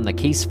sourced from the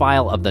case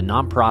file of the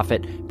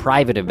nonprofit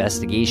Private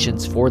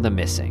Investigations for the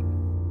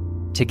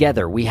Missing.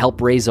 Together, we help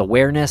raise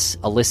awareness,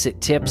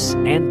 elicit tips,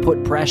 and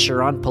put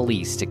pressure on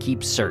police to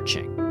keep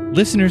searching.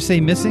 Listeners say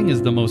Missing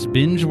is the most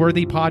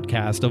binge-worthy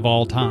podcast of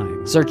all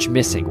time. Search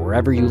Missing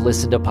wherever you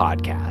listen to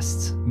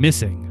podcasts.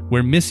 Missing,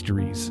 where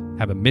mysteries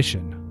have a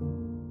mission.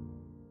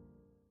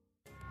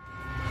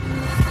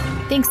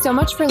 Thanks so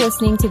much for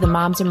listening to the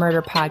Moms and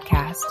Murder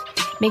podcast.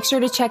 Make sure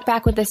to check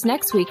back with us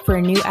next week for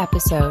a new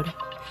episode.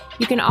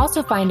 You can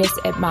also find us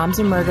at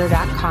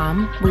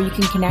momsandmurder.com, where you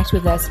can connect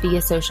with us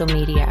via social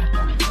media.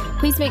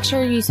 Please make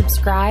sure you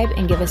subscribe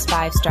and give us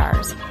 5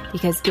 stars,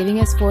 because giving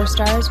us 4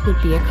 stars would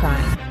be a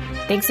crime.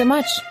 Thanks so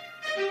much.